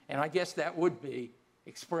instruction, and I guess that would be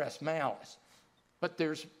express malice. But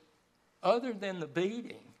other than the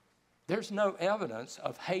beating, there's no evidence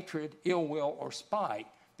of hatred, ill will, or spite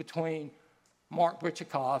between Mark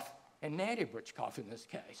Brichikov and Natty Brichikov in this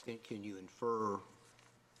case. Can you infer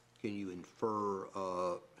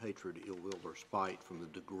hatred, ill will, or spite from the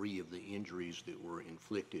degree of the injuries that were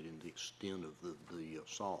inflicted and the extent of the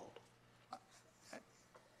assault?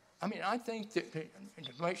 I mean, I think that,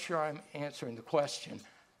 to make sure I'm answering the question,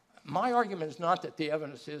 my argument is not that the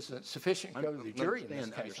evidence isn't sufficient to go to the jury in this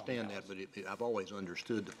case. I understand that, but I've always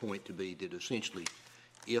understood the point to be that essentially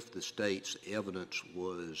if the state's evidence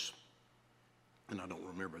was, and I don't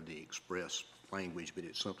remember the express language, but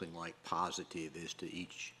it's something like positive as to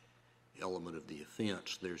each element of the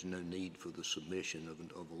offense, there's no need for the submission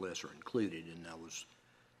of a lesser included. And I was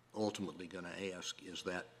ultimately going to ask, is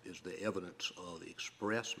the evidence of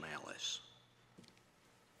express malice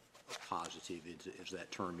positive, as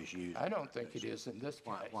that term is used? I don't think it is in this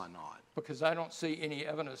case. Why not? Because I don't see any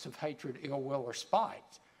evidence of hatred, ill will, or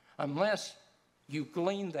spite, unless you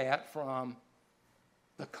glean that from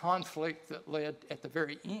the conflict that led, at the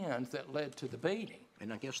very end, that led to the beating.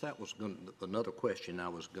 And I guess that was another question I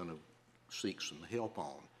was going to seek some help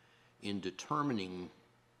on. In determining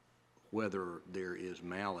whether there is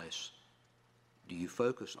malice, do you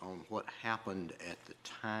focus on what happened at the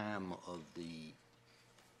time of the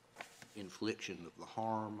infliction of the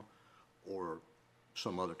harm or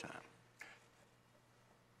some other time?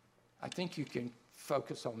 I think you can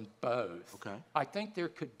focus on both. Okay. I think there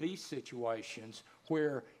could be situations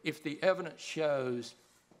where if the evidence shows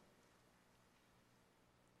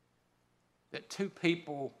that two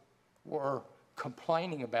people were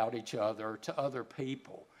complaining about each other to other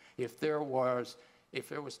people, if there was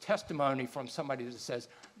testimony from somebody that says,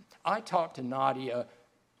 I talked to Nadia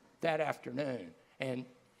that afternoon, and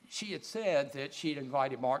she had said that she had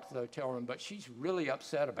invited Mark to the hotel room, but she's really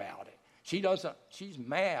upset about it. She's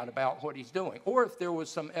mad about what he's doing. Or if there was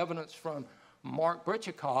some evidence from Mark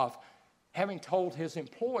Brichikov having told his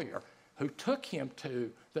employer, who took him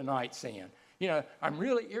to the Night's Inn, You know, I'm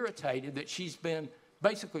really irritated that she's been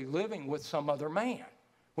basically living with some other man,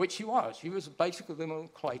 which she was. She was basically living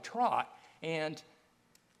with Clay Trott. And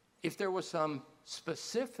if there was some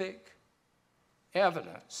specific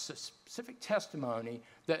evidence, specific testimony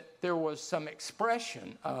that there was some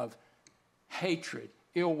expression of hatred,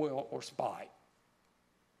 ill will, or spite,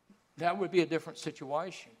 that would be a different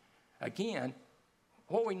situation. Again,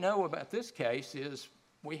 what we know about this case is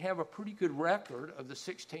we have a pretty good record of the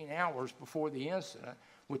 16 hours before the incident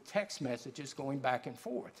with text messages going back and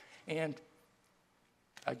forth. And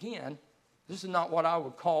again, this is not what I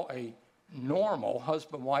would call a normal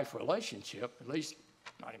husband-wife relationship, at least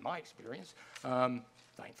not in my experience,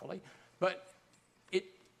 thankfully. But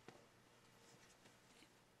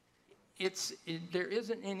there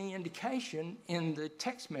isn't any indication in the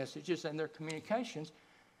text messages and their communications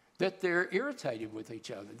that they're irritated with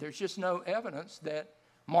each other. There's just no evidence that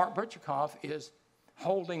Mark Brichikov is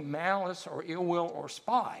holding malice or ill will or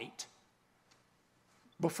spite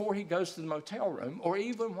before he goes to the motel room or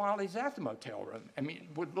even while he's at the motel room. I mean,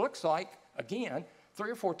 it looks like, again,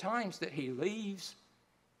 3 or 4 times that he leaves,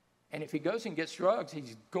 and if he goes and gets drugs,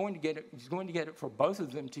 he's going to get it for both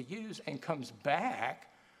of them to use and comes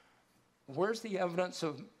back. Where's the evidence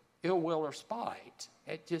of ill will or spite?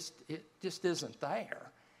 It just isn't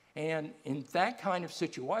there. And in that kind of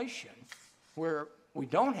situation where we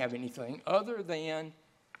don't have anything other than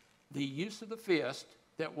the use of the fist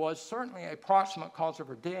that was certainly a proximate cause of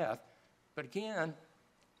her death, but again,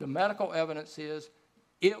 the medical evidence is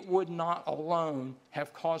it would not alone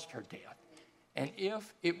have caused her death. And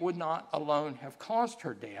if it would not alone have caused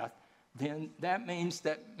her death, then that means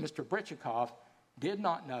that Mr. Brichikov did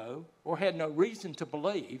not know or had no reason to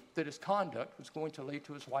believe that his conduct was going to lead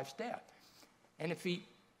to his wife's death. And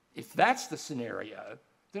if that's the scenario,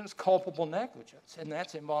 then it's culpable negligence, and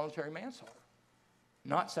that's involuntary manslaughter,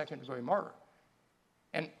 not second-degree murder.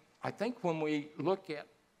 And I think when we look at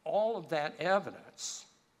all of that evidence,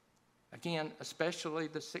 again, especially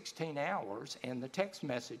the 16 hours and the text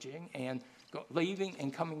messaging and leaving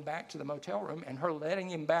and coming back to the motel room and her letting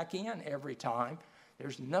him back in every time,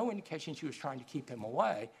 there's no indication she was trying to keep him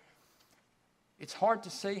away. It's hard to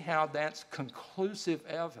see how that's conclusive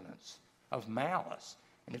evidence of malice.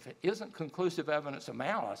 And if it isn't conclusive evidence of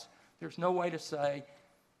malice, there's no way to say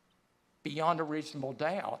beyond a reasonable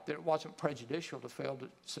doubt that it wasn't prejudicial to fail to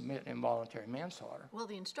submit involuntary manslaughter. Well,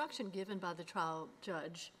 the instruction given by the trial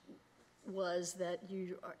judge was that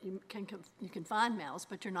you can find malice,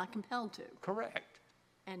 but you're not compelled to. Correct.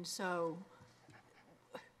 And so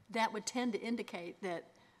that would tend to indicate that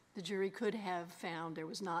the jury could have found there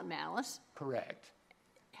was not malice. Correct.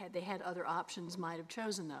 Had they had other options, might have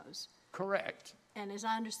chosen those. Correct. And as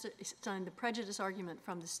I understood the prejudice argument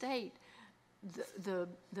from the state,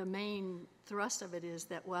 the main thrust of it is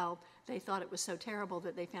that, well, they thought it was so terrible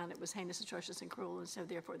that they found it was heinous, atrocious, and cruel, and so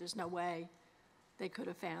therefore there's no way they could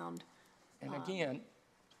have found. And again,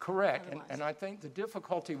 correct. And I think the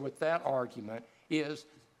difficulty with that argument is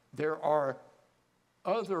there are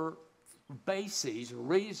other bases,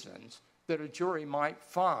 reasons that a jury might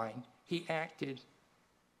find he acted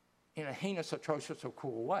in a heinous, atrocious, or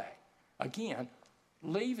cruel way. Again,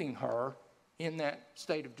 leaving her in that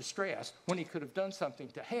state of distress when he could have done something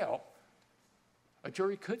to help, a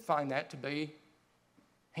jury could find that to be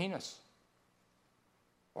heinous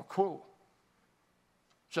or cruel.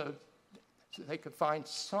 So they could find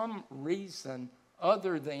some reason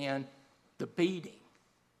other than the beating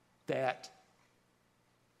that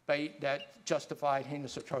justified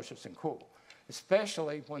heinous, atrocious, and cruel,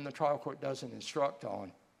 especially when the trial court doesn't instruct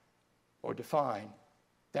on or define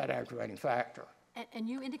that aggravating factor. And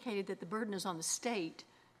you indicated that the burden is on the state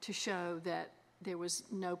to show that there was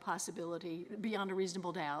no possibility, beyond a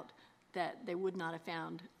reasonable doubt, that they would not have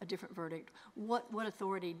found a different verdict. What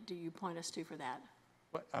authority do you point us to for that?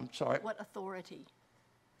 What, I'm sorry? What authority?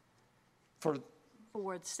 For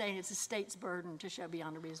saying it's the state's burden to show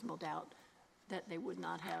beyond a reasonable doubt that they would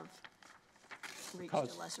not have reached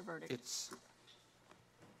a lesser verdict.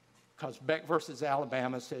 Because Beck versus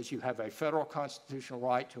Alabama says you have a federal constitutional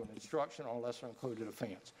right to an instruction on a lesser included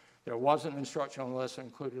offense. There was an instruction on a lesser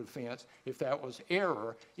included offense. If that was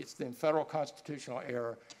error, it's then federal constitutional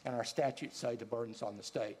error, and our statutes say the burden's on the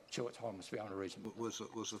state. Show it's harmless beyond a reasonable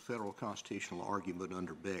doubt. Was the federal constitutional argument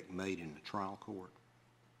under Beck made in the trial court?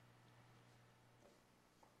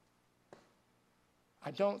 I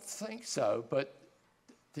don't think so, but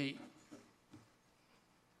they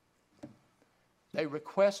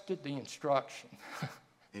requested the instruction.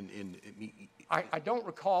 I don't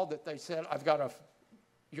recall that they said,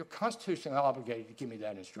 you're constitutionally obligated to give me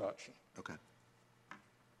that instruction. Okay.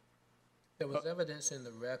 There was evidence in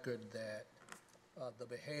the record that the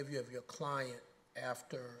behavior of your client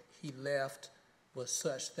after he left was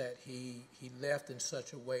such that he left in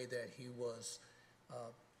such a way that he was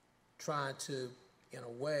trying to, in a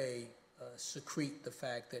way, secrete the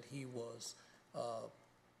fact that he was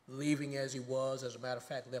leaving as he was. As a matter of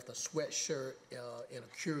fact, left a sweatshirt in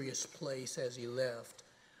a curious place as he left.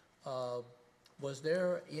 Was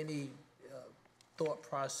there any thought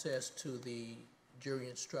process to the jury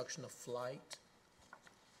instruction of flight?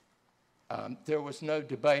 There was no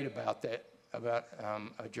debate about that, about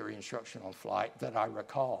a jury instruction on flight that I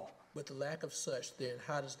recall. With the lack of such, then,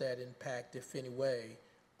 how does that impact, if any way,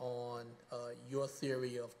 on your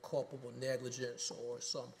theory of culpable negligence or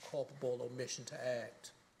some culpable omission to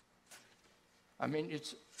act? I mean,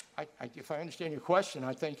 if I understand your question,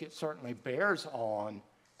 I think it certainly bears on,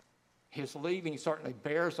 his leaving certainly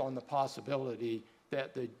bears on the possibility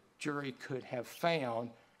that the jury could have found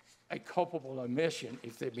a culpable omission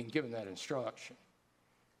if they'd been given that instruction.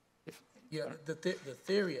 Yeah, the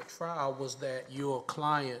theory at trial was that your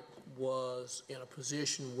client was in a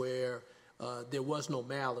position where there was no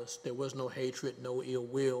malice, there was no hatred, no ill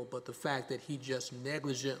will, but the fact that he just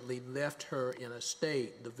negligently left her in a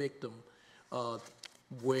state, the victim,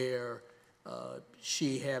 where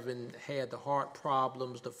she having had the heart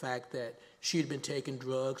problems, the fact that she had been taking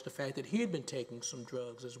drugs, the fact that he had been taking some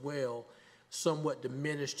drugs as well, somewhat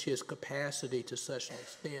diminished his capacity to such an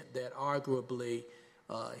extent that arguably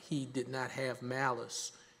he did not have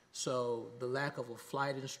malice. So the lack of a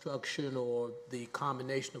flight instruction or the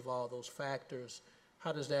combination of all those factors,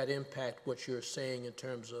 how does that impact what you're saying in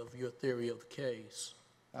terms of your theory of the case?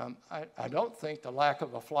 I don't think the lack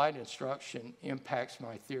of a flight instruction impacts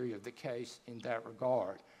my theory of the case in that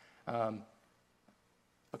regard,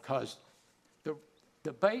 because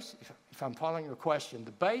the base, if I'm following your question,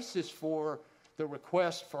 the basis for the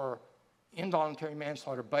request for involuntary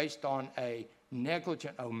manslaughter based on a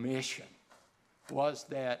negligent omission was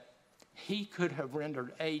that he could have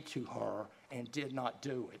rendered aid to her and did not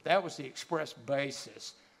do it. That was the express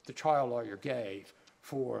basis the trial lawyer gave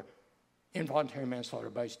for involuntary manslaughter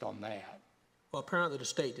based on that. Well, apparently the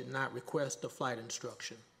state did not request the flight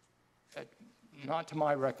instruction. Not to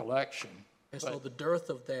my recollection. And so the dearth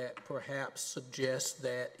of that perhaps suggests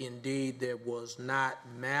that indeed there was not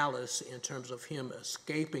malice in terms of him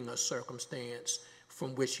escaping a circumstance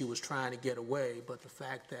from which he was trying to get away, but the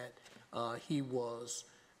fact that he was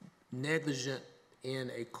negligent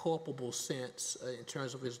in a culpable sense in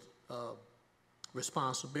terms of his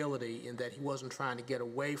responsibility, in that he wasn't trying to get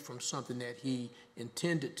away from something that he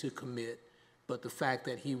intended to commit, but the fact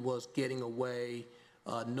that he was getting away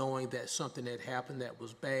knowing that something had happened that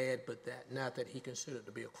was bad, but that not that he considered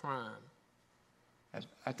to be a crime.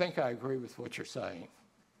 I think I agree with what you're saying.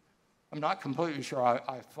 I'm not completely sure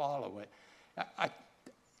I follow it.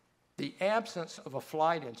 The absence of a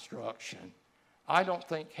flight instruction, I don't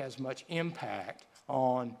think has much impact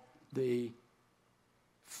on the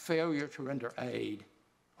failure to render aid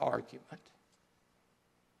argument.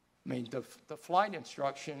 I mean, the flight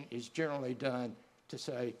instruction is generally done to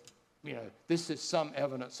say, you know, this is some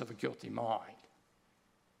evidence of a guilty mind.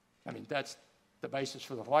 I mean, that's the basis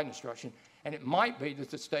for the flight instruction. And it might be that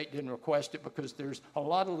the state didn't request it because there's a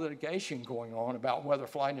lot of litigation going on about whether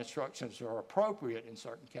flight instructions are appropriate in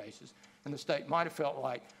certain cases. And the state might have felt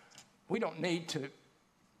like, we don't need to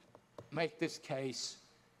make this case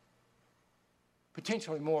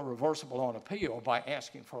potentially more reversible on appeal by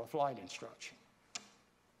asking for a flight instruction.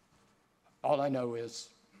 All I know is,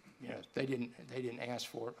 you know, they didn't ask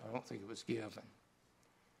for it. I don't think it was given.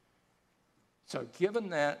 So given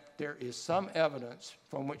that there is some evidence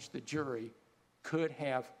from which the jury could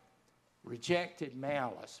have rejected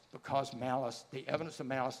malice, because malice, the evidence of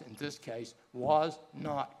malice in this case was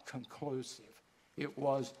not conclusive. It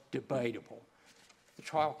was debatable. The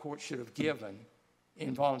trial court should have given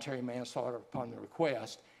involuntary manslaughter upon the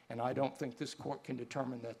request, and I don't think this court can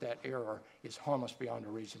determine that that error is harmless beyond a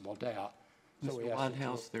reasonable doubt. So Mr.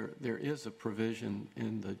 Whitehouse, there is a provision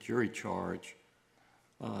in the jury charge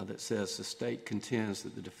that says the state contends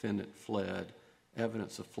that the defendant fled.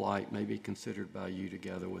 Evidence of flight may be considered by you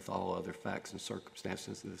together with all other facts and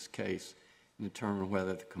circumstances of this case and determine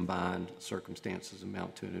whether the combined circumstances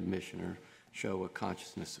amount to an admission or show a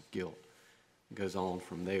consciousness of guilt. It goes on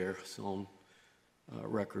from there. It's on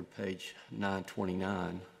record page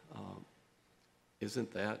 929.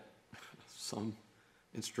 Isn't that some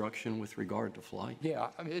instruction with regard to flight? Yeah,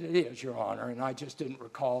 I mean, it is, Your Honor, and I just didn't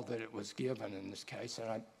recall that it was given in this case.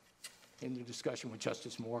 And in the discussion with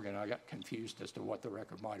Justice Morgan, I got confused as to what the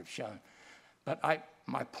record might have shown. But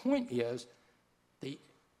my point is the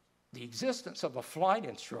existence of a flight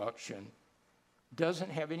instruction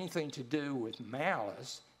doesn't have anything to do with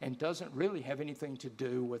malice and doesn't really have anything to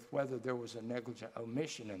do with whether there was a negligent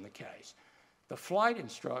omission in the case. The flight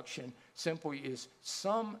instruction simply is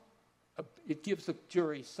it gives the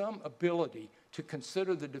jury some ability to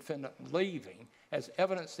consider the defendant leaving as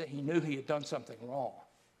evidence that he knew he had done something wrong.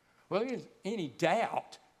 Well, there isn't any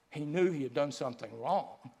doubt he knew he had done something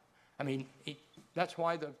wrong. I mean, that's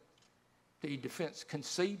why the defense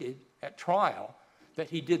conceded at trial that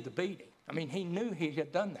he did the beating. I mean, he knew he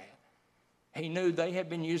had done that. He knew they had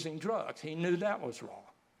been using drugs. He knew that was wrong.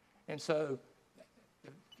 And so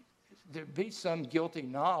there'd be some guilty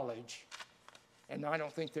knowledge, and I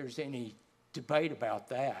don't think there's any debate about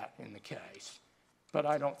that in the case. But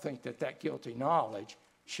I don't think that guilty knowledge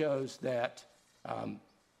shows that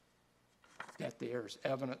that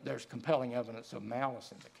there's compelling evidence of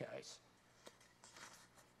malice in the case.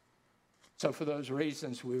 So for those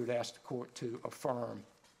reasons, we would ask the court to affirm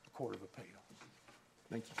the Court of Appeal.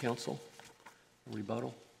 Thank you, counsel.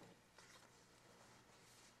 Rebuttal.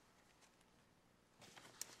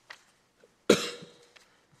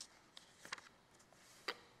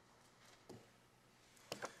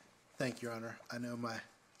 Thank you, Your Honor. I know my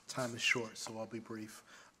time is short, so I'll be brief.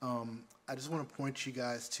 I just want to point you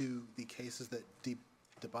guys to the cases that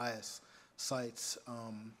DeBias cites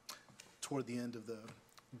toward the end of the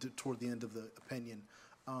opinion.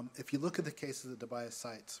 If you look at the cases that DeBias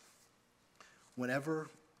cites, whenever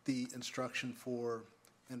the instruction for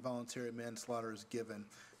involuntary manslaughter is given,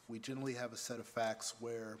 we generally have a set of facts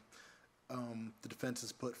where the defense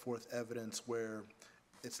has put forth evidence where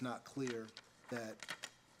it's not clear that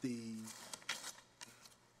the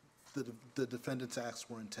defendant's acts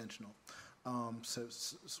were intentional. So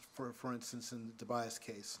for instance, in the DeBias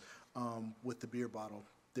case, with the beer bottle,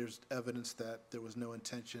 there's evidence that there was no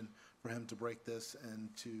intention for him to break this and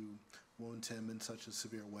to wound him in such a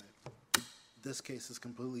severe way. This case is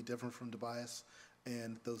completely different from DeBias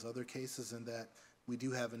and those other cases in that we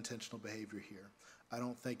do have intentional behavior here. I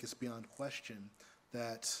don't think it's beyond question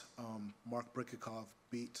that Mark Brichikov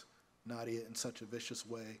beat Nadia in such a vicious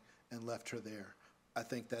way and left her there. I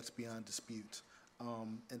think that's beyond dispute.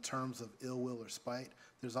 In terms of ill will or spite,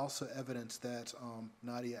 there's also evidence that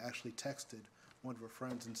Nadia actually texted one of her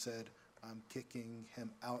friends and said, "I'm kicking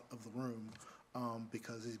him out of the room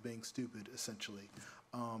because he's being stupid," essentially.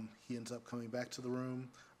 He ends up coming back to the room.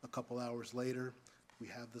 A couple hours later, we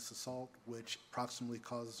have this assault, which approximately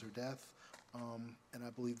causes her death, and I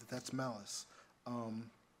believe that that's malice.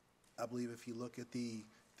 I believe if you look at the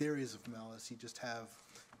theories of malice, you just have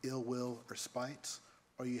ill will or spite,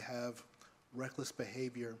 or you have reckless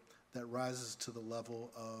behavior that rises to the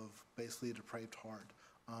level of basically a depraved heart.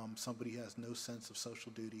 Somebody who has no sense of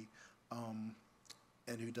social duty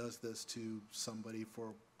and who does this to somebody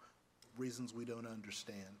for reasons we don't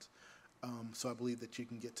understand. So I believe that you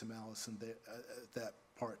can get to malice in that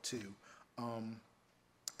part too. And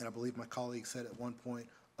I believe my colleague said at one point,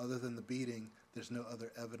 other than the beating, there's no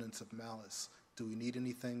other evidence of malice. Do we need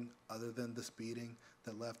anything other than this beating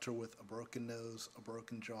that left her with a broken nose, a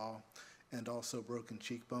broken jaw, and also broken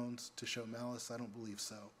cheekbones to show malice? I don't believe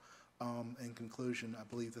so. In conclusion, I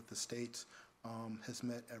believe that the state has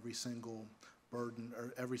met every single burden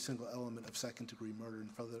or every single element of second-degree murder, and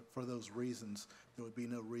for those reasons, there would be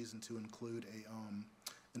no reason to include a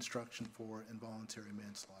instruction for involuntary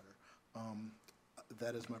manslaughter.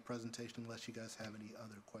 That is my presentation, unless you guys have any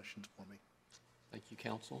other questions for me. Thank you,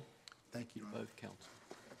 counsel. Thank you, Your Honor. Both counsel.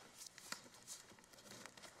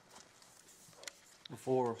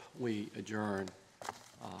 Before we adjourn,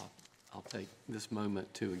 I'll take this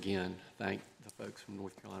moment to again thank the folks from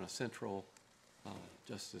North Carolina Central,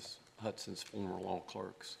 Justice Hudson's former law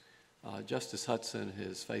clerks. Justice Hudson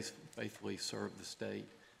has faithfully served the state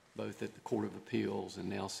both at the Court of Appeals and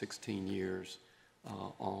now 16 years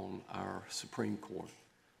on our Supreme Court.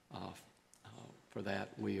 For that,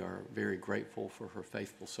 we are very grateful for her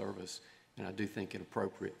faithful service, and I do think it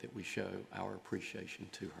appropriate that we show our appreciation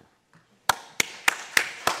to her.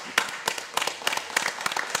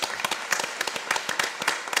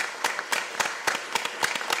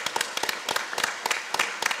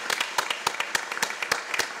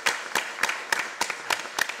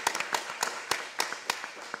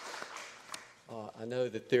 I know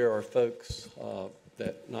that there are folks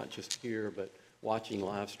that not just here, but watching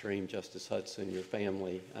live stream, Justice Hudson, your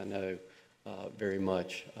family, I know very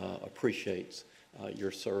much appreciates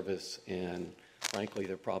your service, and frankly,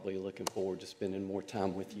 they're probably looking forward to spending more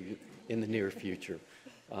time with you in the near future.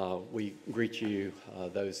 We greet you,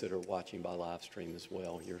 those that are watching by live stream as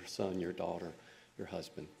well, your son, your daughter, your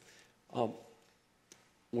husband.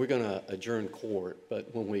 We're going to adjourn court,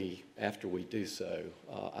 but after we do so,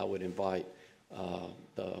 I would invite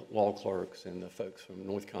the law clerks and the folks from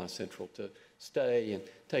North Carolina Central to stay and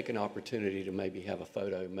take an opportunity to maybe have a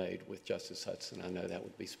photo made with Justice Hudson. I know that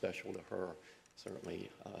would be special to her, certainly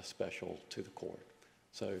special to the court.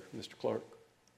 So, Mr. Clerk.